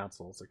number of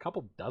councils, a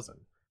couple dozen,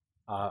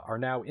 are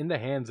now in the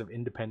hands of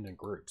independent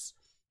groups.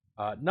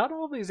 Not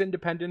all of these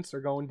independents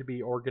are going to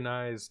be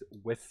organized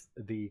with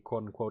the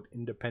quote-unquote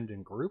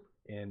independent group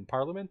in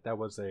Parliament. That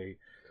was a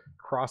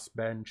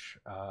crossbench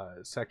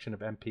section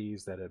of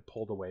MPs that had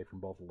pulled away from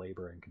both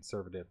Labour and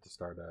Conservative to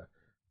start a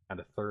kind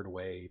of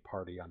third-way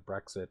party on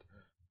Brexit,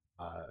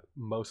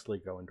 mostly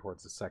going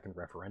towards the second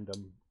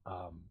referendum.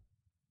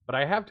 But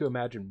I have to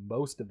imagine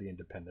most of the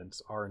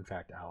independents are in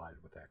fact allied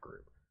with that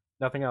group.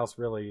 Nothing else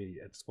really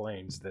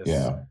explains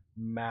this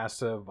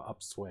massive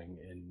upswing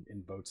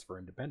in votes for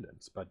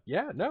independence. But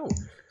yeah, no,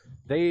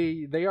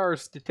 they are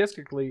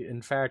statistically,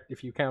 in fact,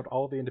 if you count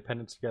all the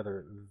independents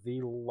together,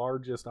 the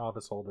largest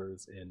office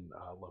holders in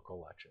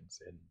local elections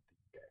in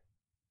the UK.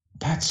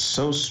 That's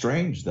so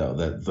strange, though,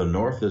 that the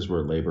North is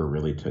where Labour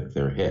really took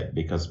their hit.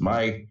 Because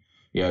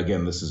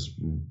again, this is,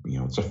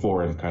 it's a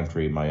foreign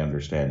country. My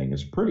understanding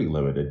is pretty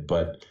limited.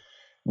 But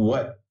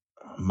what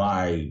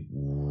my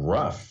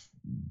rough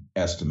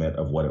estimate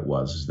of what it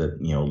was is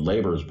that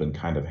Labour has been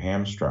kind of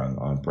hamstrung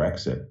on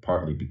Brexit,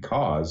 partly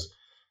because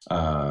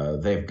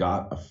they've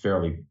got a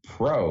fairly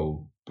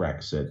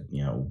pro-Brexit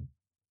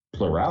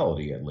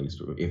plurality, at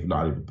least, if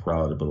not even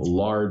plurality, but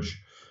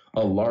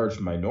a large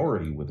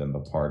minority within the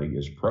party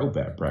is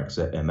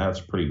pro-Brexit, and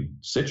that's pretty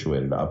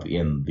situated up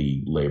in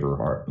the Labour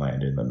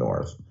heartland in the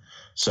north.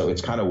 So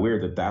it's kind of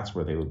weird that that's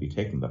where they would be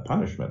taking the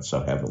punishment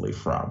so heavily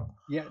from.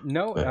 Yeah,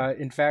 no,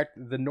 in fact,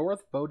 the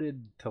North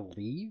voted to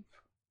leave.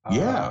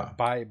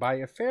 By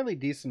a fairly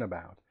decent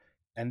amount,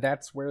 and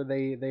that's where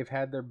they've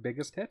had their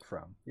biggest hit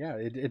from. Yeah,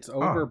 it's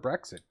over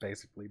Brexit,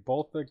 basically.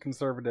 Both the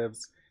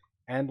Conservatives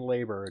and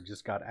Labour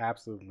just got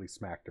absolutely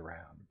smacked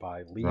around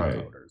by Leave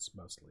voters,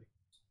 mostly.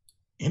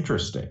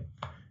 Interesting,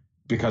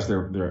 because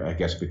they're I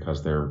guess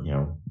because they're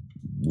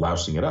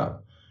lousing it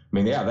up. I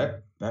mean, yeah,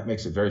 that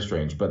makes it very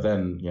strange. But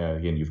then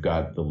again, you've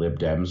got the Lib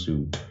Dems,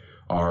 who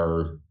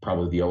are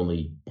probably the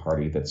only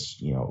party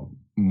that's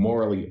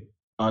morally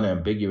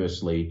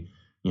unambiguously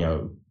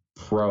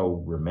pro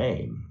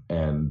Remain,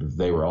 and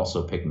they were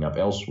also picking up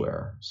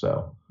elsewhere.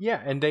 So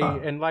yeah, and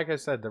and like I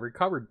said, they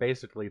recovered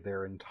basically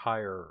their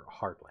entire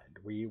heartland.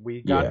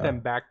 We got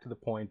them back to the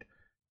point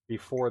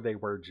before they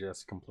were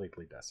just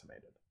completely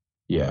decimated.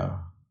 Yeah,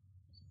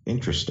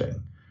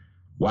 interesting.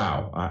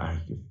 Wow, I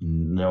have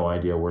no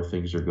idea where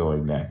things are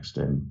going next,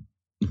 and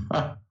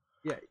yeah,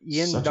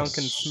 Ian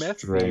Duncan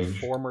Smith, the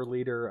former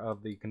leader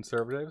of the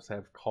Conservatives,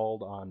 have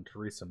called on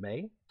Theresa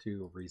May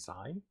to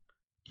resign.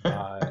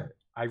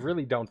 I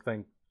really don't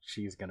think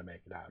she's going to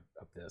make it out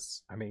of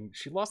this. I mean,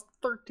 she lost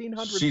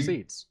 1,300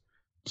 seats.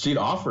 She'd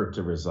offered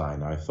to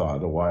resign, I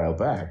thought, a while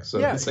back. So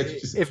yeah, it's like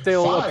if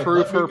they'll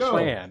approve her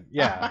plan.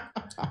 Yeah.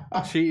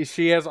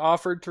 She has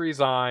offered to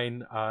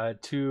resign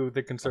to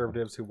the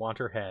Conservatives who want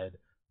her head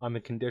on the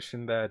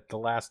condition that the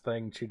last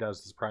thing she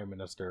does as Prime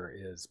Minister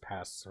is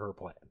pass her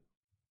plan.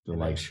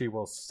 And then she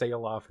will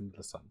sail off into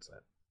the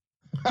sunset.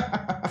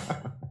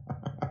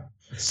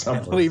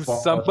 And leave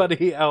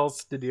somebody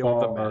else to deal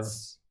with the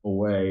mess.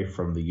 away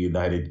from the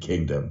United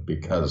Kingdom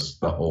because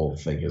the whole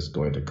thing is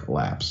going to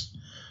collapse.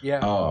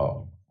 Yeah.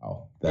 Oh,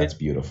 that's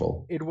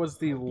beautiful. It was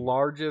the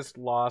largest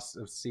loss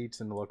of seats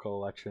in the local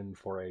election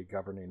for a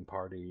governing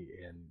party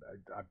in,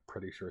 I'm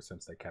pretty sure,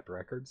 since they kept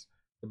records.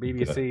 The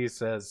BBC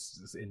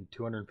says in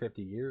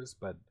 250 years,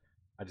 but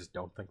I just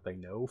don't think they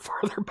know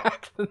farther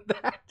back than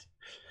that.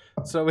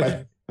 So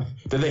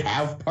do they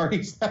have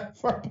parties that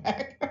far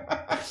back?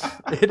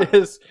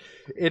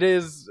 it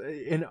is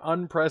an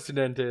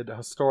unprecedented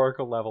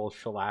historical level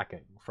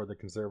shellacking for the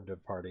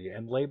Conservative Party,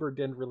 and Labour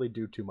didn't really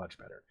do too much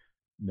better.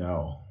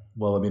 No.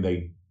 Well, I mean,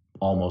 they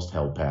almost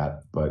held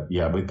pat, but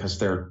yeah, because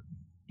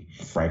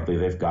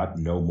they've got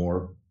no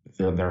more,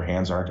 their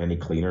hands aren't any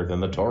cleaner than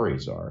the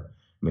Tories are.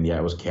 I mean, yeah,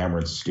 it was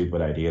Cameron's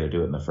stupid idea to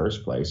do it in the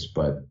first place,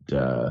 but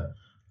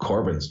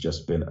Corbyn's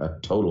just been a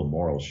total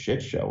moral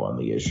shit show on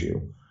the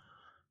issue.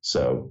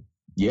 So,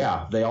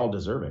 yeah, they all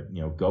deserve it.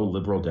 Go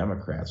Liberal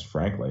Democrats,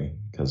 frankly,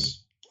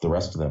 because the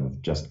rest of them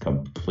have just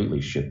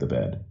completely shit the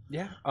bed.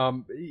 Yeah.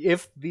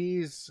 If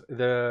the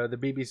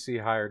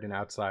BBC hired an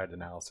outside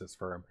analysis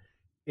firm,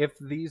 if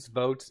these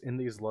votes in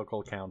these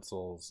local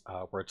councils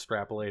were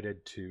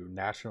extrapolated to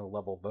national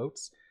level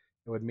votes,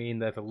 it would mean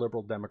that the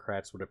Liberal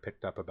Democrats would have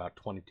picked up about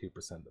 22%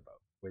 of the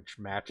vote, which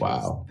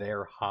matches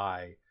their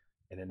high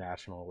in a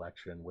national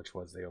election, which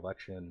was the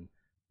election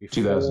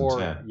before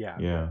 2010.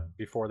 Yeah.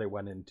 Before they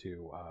went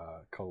into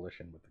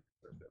coalition with the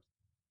Conservatives.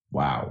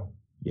 Wow.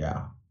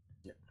 Yeah.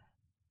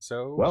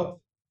 So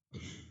well,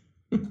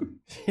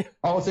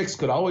 politics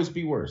could always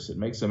be worse. It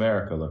makes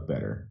America look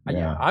better.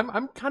 Yeah.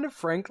 I'm kind of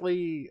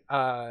frankly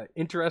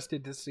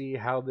interested to see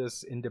how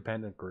this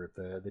independent group,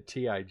 the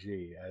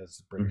TIG,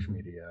 as British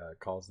media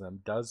calls them,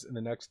 does in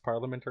the next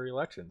parliamentary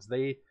elections.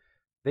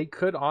 They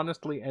could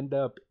honestly end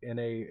up in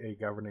a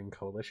governing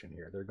coalition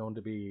here. They're going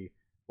to be,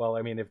 well,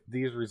 I mean, if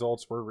these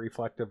results were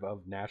reflective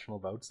of national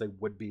votes, they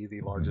would be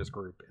the largest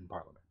group in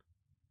parliament.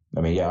 I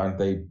mean, yeah, aren't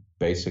they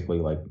basically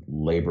like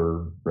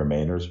Labor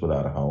Remainers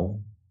without a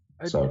home?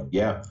 So,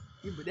 yeah.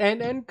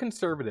 And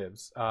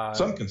conservatives.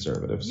 Some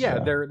conservatives. Yeah,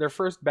 their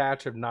first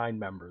batch of 9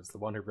 members, the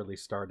one who really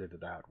started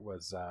it out,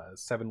 was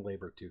 7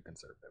 Labor, 2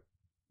 Conservative.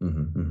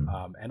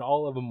 And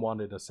all of them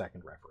wanted a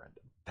second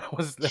referendum. That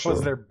was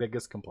their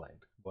biggest complaint,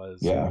 was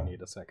we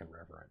need a second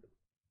referendum.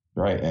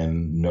 Right,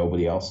 and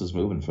nobody else is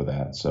moving for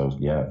that. So,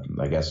 yeah,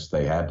 I guess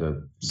they had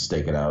to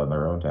stake it out on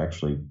their own to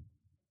actually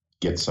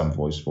get some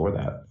voice for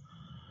that.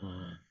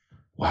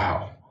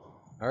 Wow.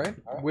 All right.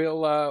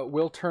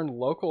 We'll turn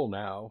local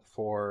now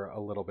for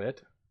a little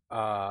bit.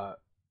 I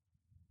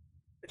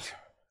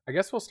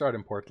guess we'll start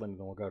in Portland and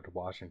then we'll go to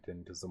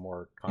Washington because the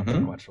more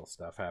consequential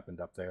stuff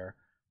happened up there.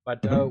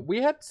 But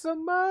we had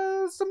some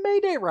May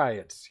Day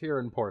riots here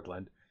in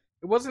Portland.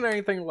 It wasn't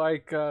anything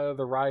like the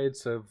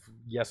riots of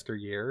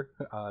yesteryear,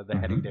 the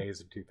heady days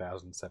of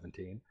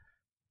 2017.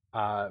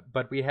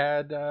 But we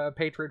had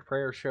Patriot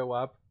Prayer show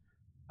up.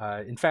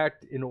 In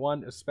fact, in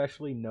one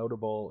especially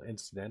notable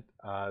incident,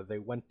 they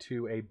went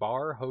to a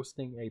bar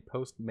hosting a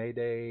post-May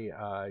Day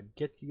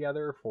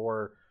get-together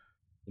for,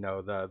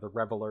 the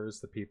revelers,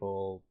 the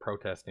people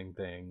protesting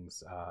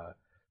things.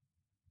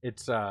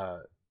 It's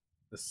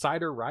the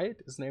Cider Riot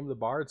is the name of the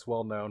bar. It's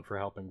well known for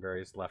helping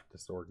various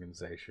leftist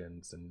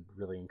organizations and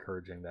really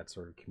encouraging that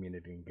sort of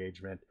community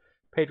engagement.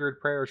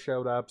 Patriot Prayer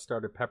showed up,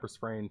 started pepper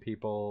spraying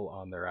people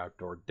on their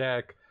outdoor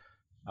deck.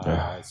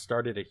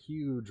 Started a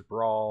huge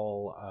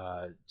brawl.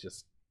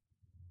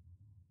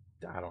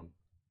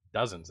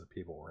 Dozens of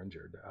people were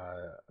injured.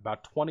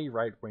 About 20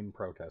 right-wing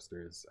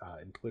protesters,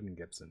 including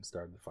Gibson,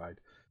 started the fight.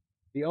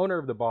 The owner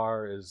of the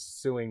bar is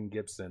suing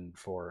Gibson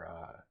for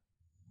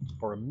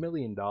 $1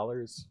 million.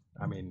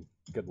 I mean,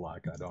 good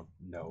luck. I don't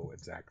know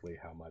exactly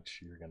how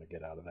much you're going to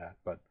get out of that,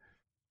 but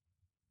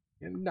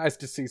nice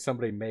to see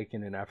somebody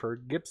making an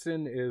effort.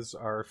 Gibson is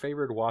our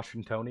favorite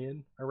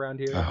Washingtonian around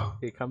here. Oh.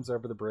 He comes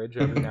over the bridge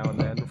every now and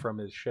then from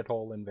his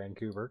shithole in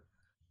Vancouver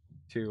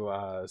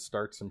to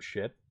start some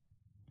shit.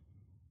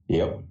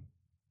 Yep.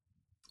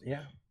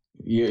 Yeah.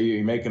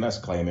 You're making us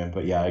claim him,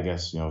 but yeah, I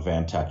guess,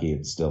 Vantucky,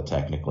 it's still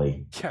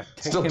technically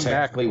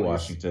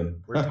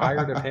Washington. We're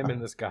tired of him in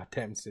this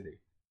goddamn city.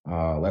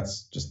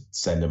 Let's just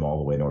send him all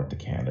the way north to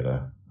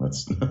Canada. I'm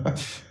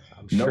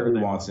sure nobody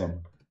wants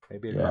him.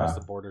 Maybe across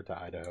the border to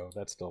Idaho.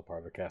 That's still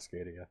part of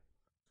Cascadia.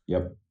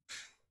 Yep.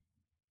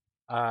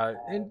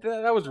 And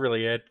that was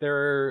really it.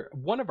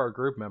 One of our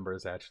group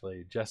members,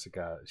 actually,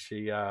 Jessica,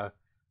 she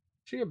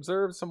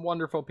observed some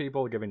wonderful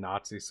people giving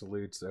Nazi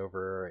salutes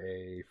over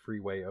a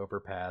freeway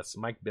overpass.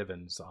 Mike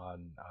Bivens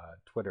on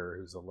Twitter,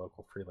 who's a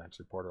local freelance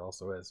reporter,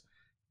 also has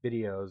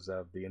videos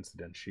of the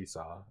incident she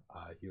saw.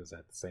 He was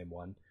at the same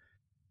one.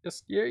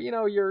 Just,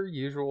 your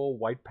usual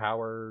white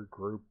power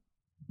group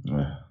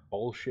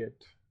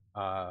bullshit.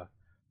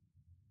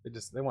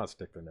 They want to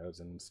stick their nose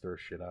in and stir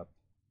shit up.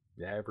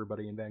 Yeah,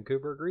 everybody in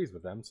Vancouver agrees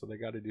with them, so they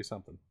got to do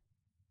something.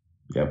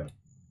 Yep.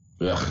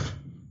 Ugh.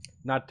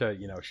 Not to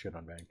shit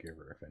on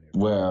Vancouver, if anyone.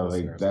 Well,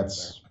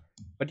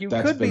 but you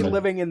could be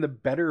living in the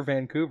better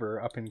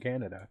Vancouver up in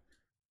Canada.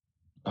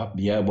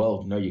 Yeah,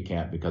 well, no, you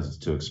can't because it's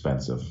too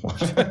expensive.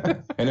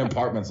 An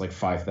apartment's like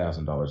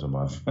 $5,000 a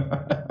month.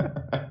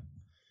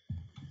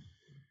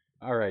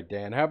 All right,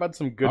 Dan. How about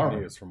some good All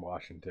right, news from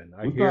Washington?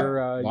 I we've got hear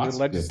your lots of good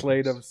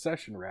legislative news.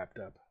 session wrapped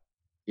up.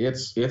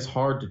 It's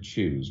hard to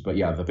choose, but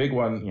yeah, the big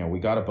one, we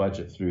got a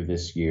budget through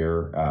this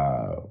year.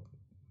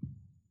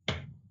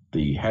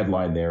 The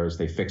headline there is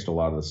they fixed a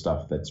lot of the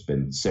stuff that's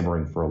been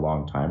simmering for a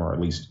long time, or at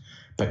least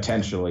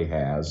potentially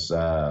has.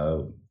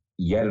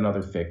 Yet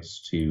another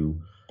fix to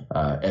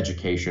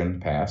education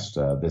passed.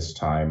 This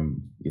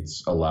time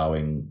it's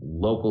allowing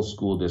local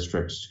school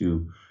districts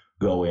to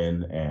go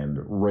in and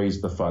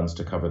raise the funds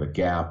to cover the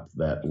gap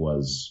that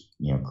was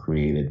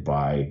created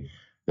by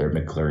their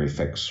McCleary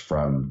fix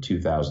from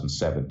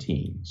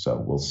 2017.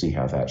 So we'll see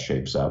how that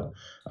shapes up.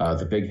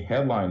 The big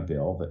headline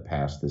bill that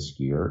passed this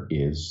year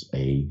is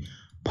a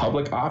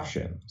public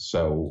option.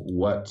 So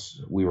what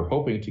we were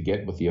hoping to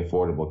get with the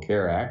Affordable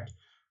Care Act,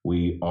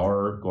 we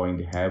are going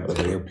to have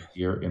available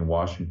here in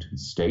Washington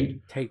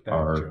State. Take that,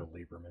 Joe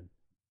Lieberman.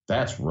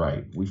 That's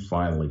right. We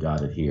finally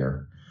got it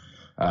here.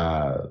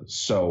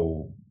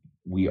 So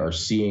we are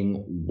seeing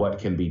what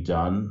can be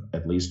done,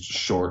 at least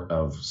short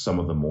of some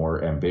of the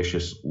more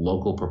ambitious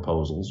local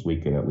proposals. We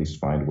can at least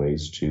find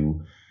ways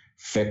to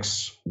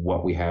fix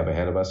what we have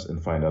ahead of us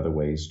and find other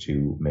ways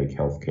to make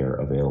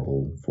healthcare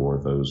available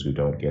for those who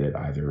don't get it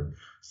either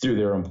through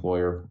their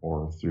employer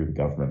or through the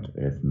government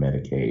if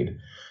Medicaid.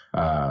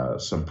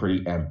 Some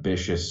pretty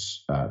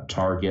ambitious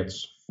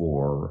targets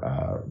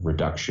for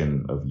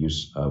reduction of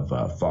use of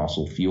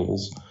fossil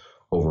fuels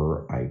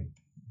over, I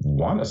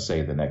want to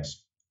say, the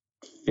next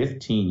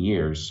 15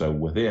 years. So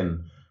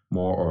within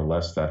more or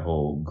less that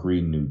whole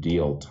Green New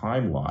Deal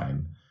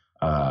timeline,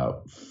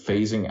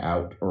 phasing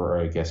out, or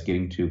I guess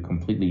getting to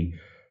completely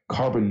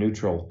carbon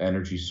neutral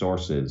energy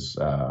sources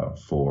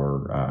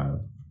for,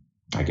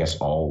 I guess,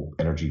 all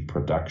energy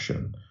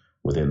production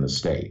within the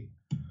state.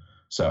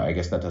 So I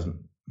guess that doesn't,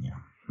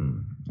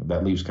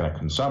 that leaves kind of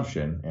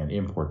consumption and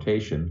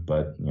importation,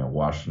 but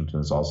Washington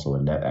is also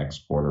a net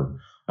exporter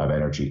of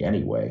energy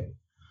anyway.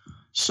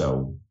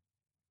 So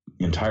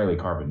entirely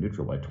carbon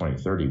neutral by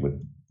 2030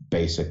 would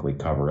basically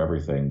cover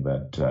everything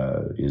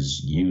that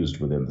is used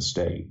within the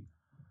state.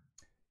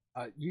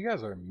 You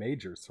guys are a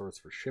major source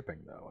for shipping,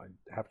 though.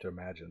 I have to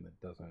imagine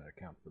that doesn't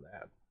account for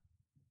that.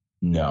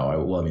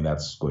 No, well, I mean,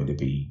 that's going to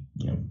be,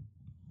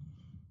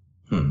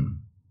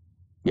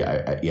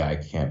 I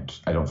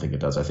can't. I don't think it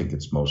does. I think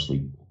it's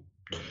mostly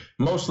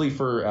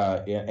for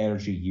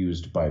energy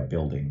used by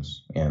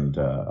buildings and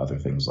other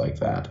things like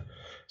that.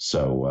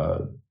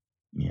 So,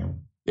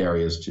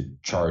 areas to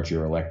charge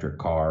your electric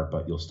car,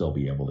 but you'll still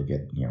be able to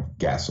get,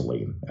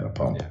 gasoline at a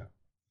pump.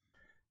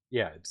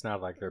 Yeah, it's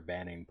not like they're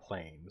banning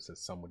planes, as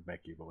some would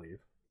make you believe.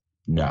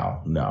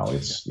 No,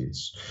 it's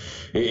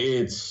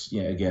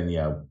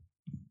again,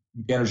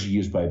 energy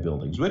used by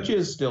buildings, which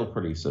is still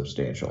pretty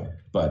substantial,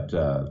 but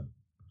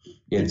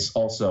it's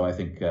also, I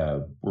think,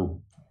 we're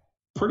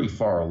pretty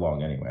far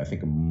along anyway. I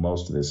think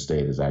most of this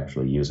state is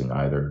actually using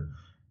either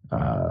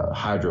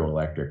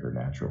hydroelectric or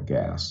natural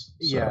gas.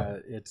 So. Yeah,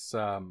 it's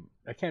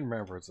I can't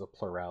remember if it's a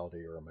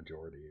plurality or a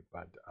majority,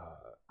 but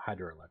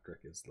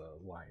hydroelectric is the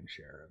lion's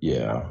share of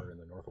power in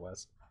the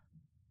Northwest.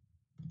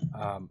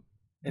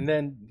 And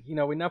then,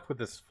 enough with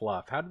this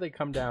fluff. How do they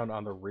come down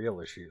on the real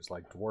issues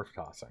like dwarf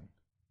tossing?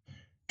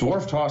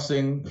 Dwarf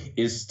tossing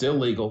is still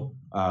legal,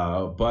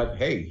 but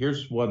hey,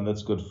 here's one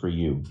that's good for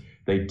you.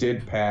 They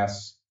did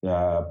pass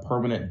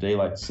permanent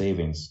daylight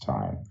savings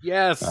time.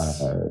 Yes.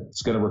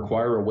 It's going to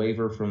require a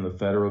waiver from the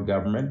federal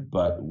government,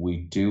 but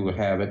we do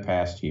have it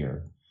passed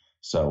here.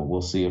 So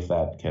we'll see if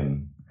that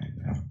can.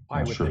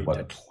 Why would they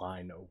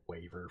decline a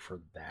waiver for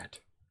that?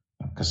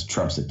 Because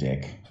Trump's a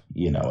dick.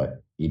 You know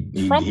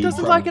it. Trump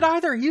doesn't like it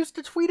either. He used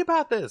to tweet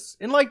about this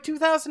in like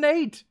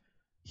 2008.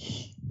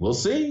 We'll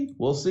see.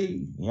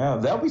 Yeah,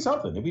 that'll be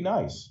something. It'd be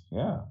nice.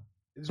 Yeah.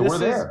 So we're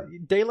there.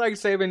 Daylight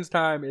savings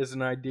time is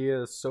an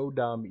idea so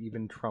dumb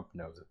even Trump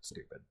knows it's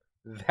stupid.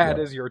 That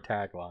is your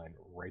tagline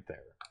right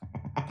there.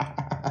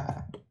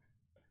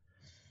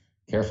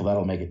 Careful,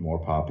 that'll make it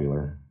more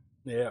popular.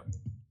 Yeah.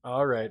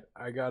 All right.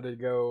 I got to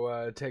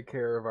go take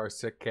care of our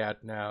sick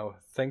cat now.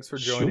 Thanks for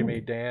joining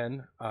me,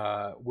 Dan.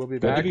 We'll be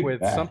back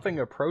with something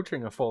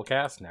approaching a full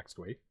cast next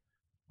week.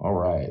 All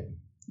right.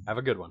 Have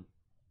a good one.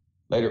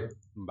 Later.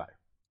 Bye.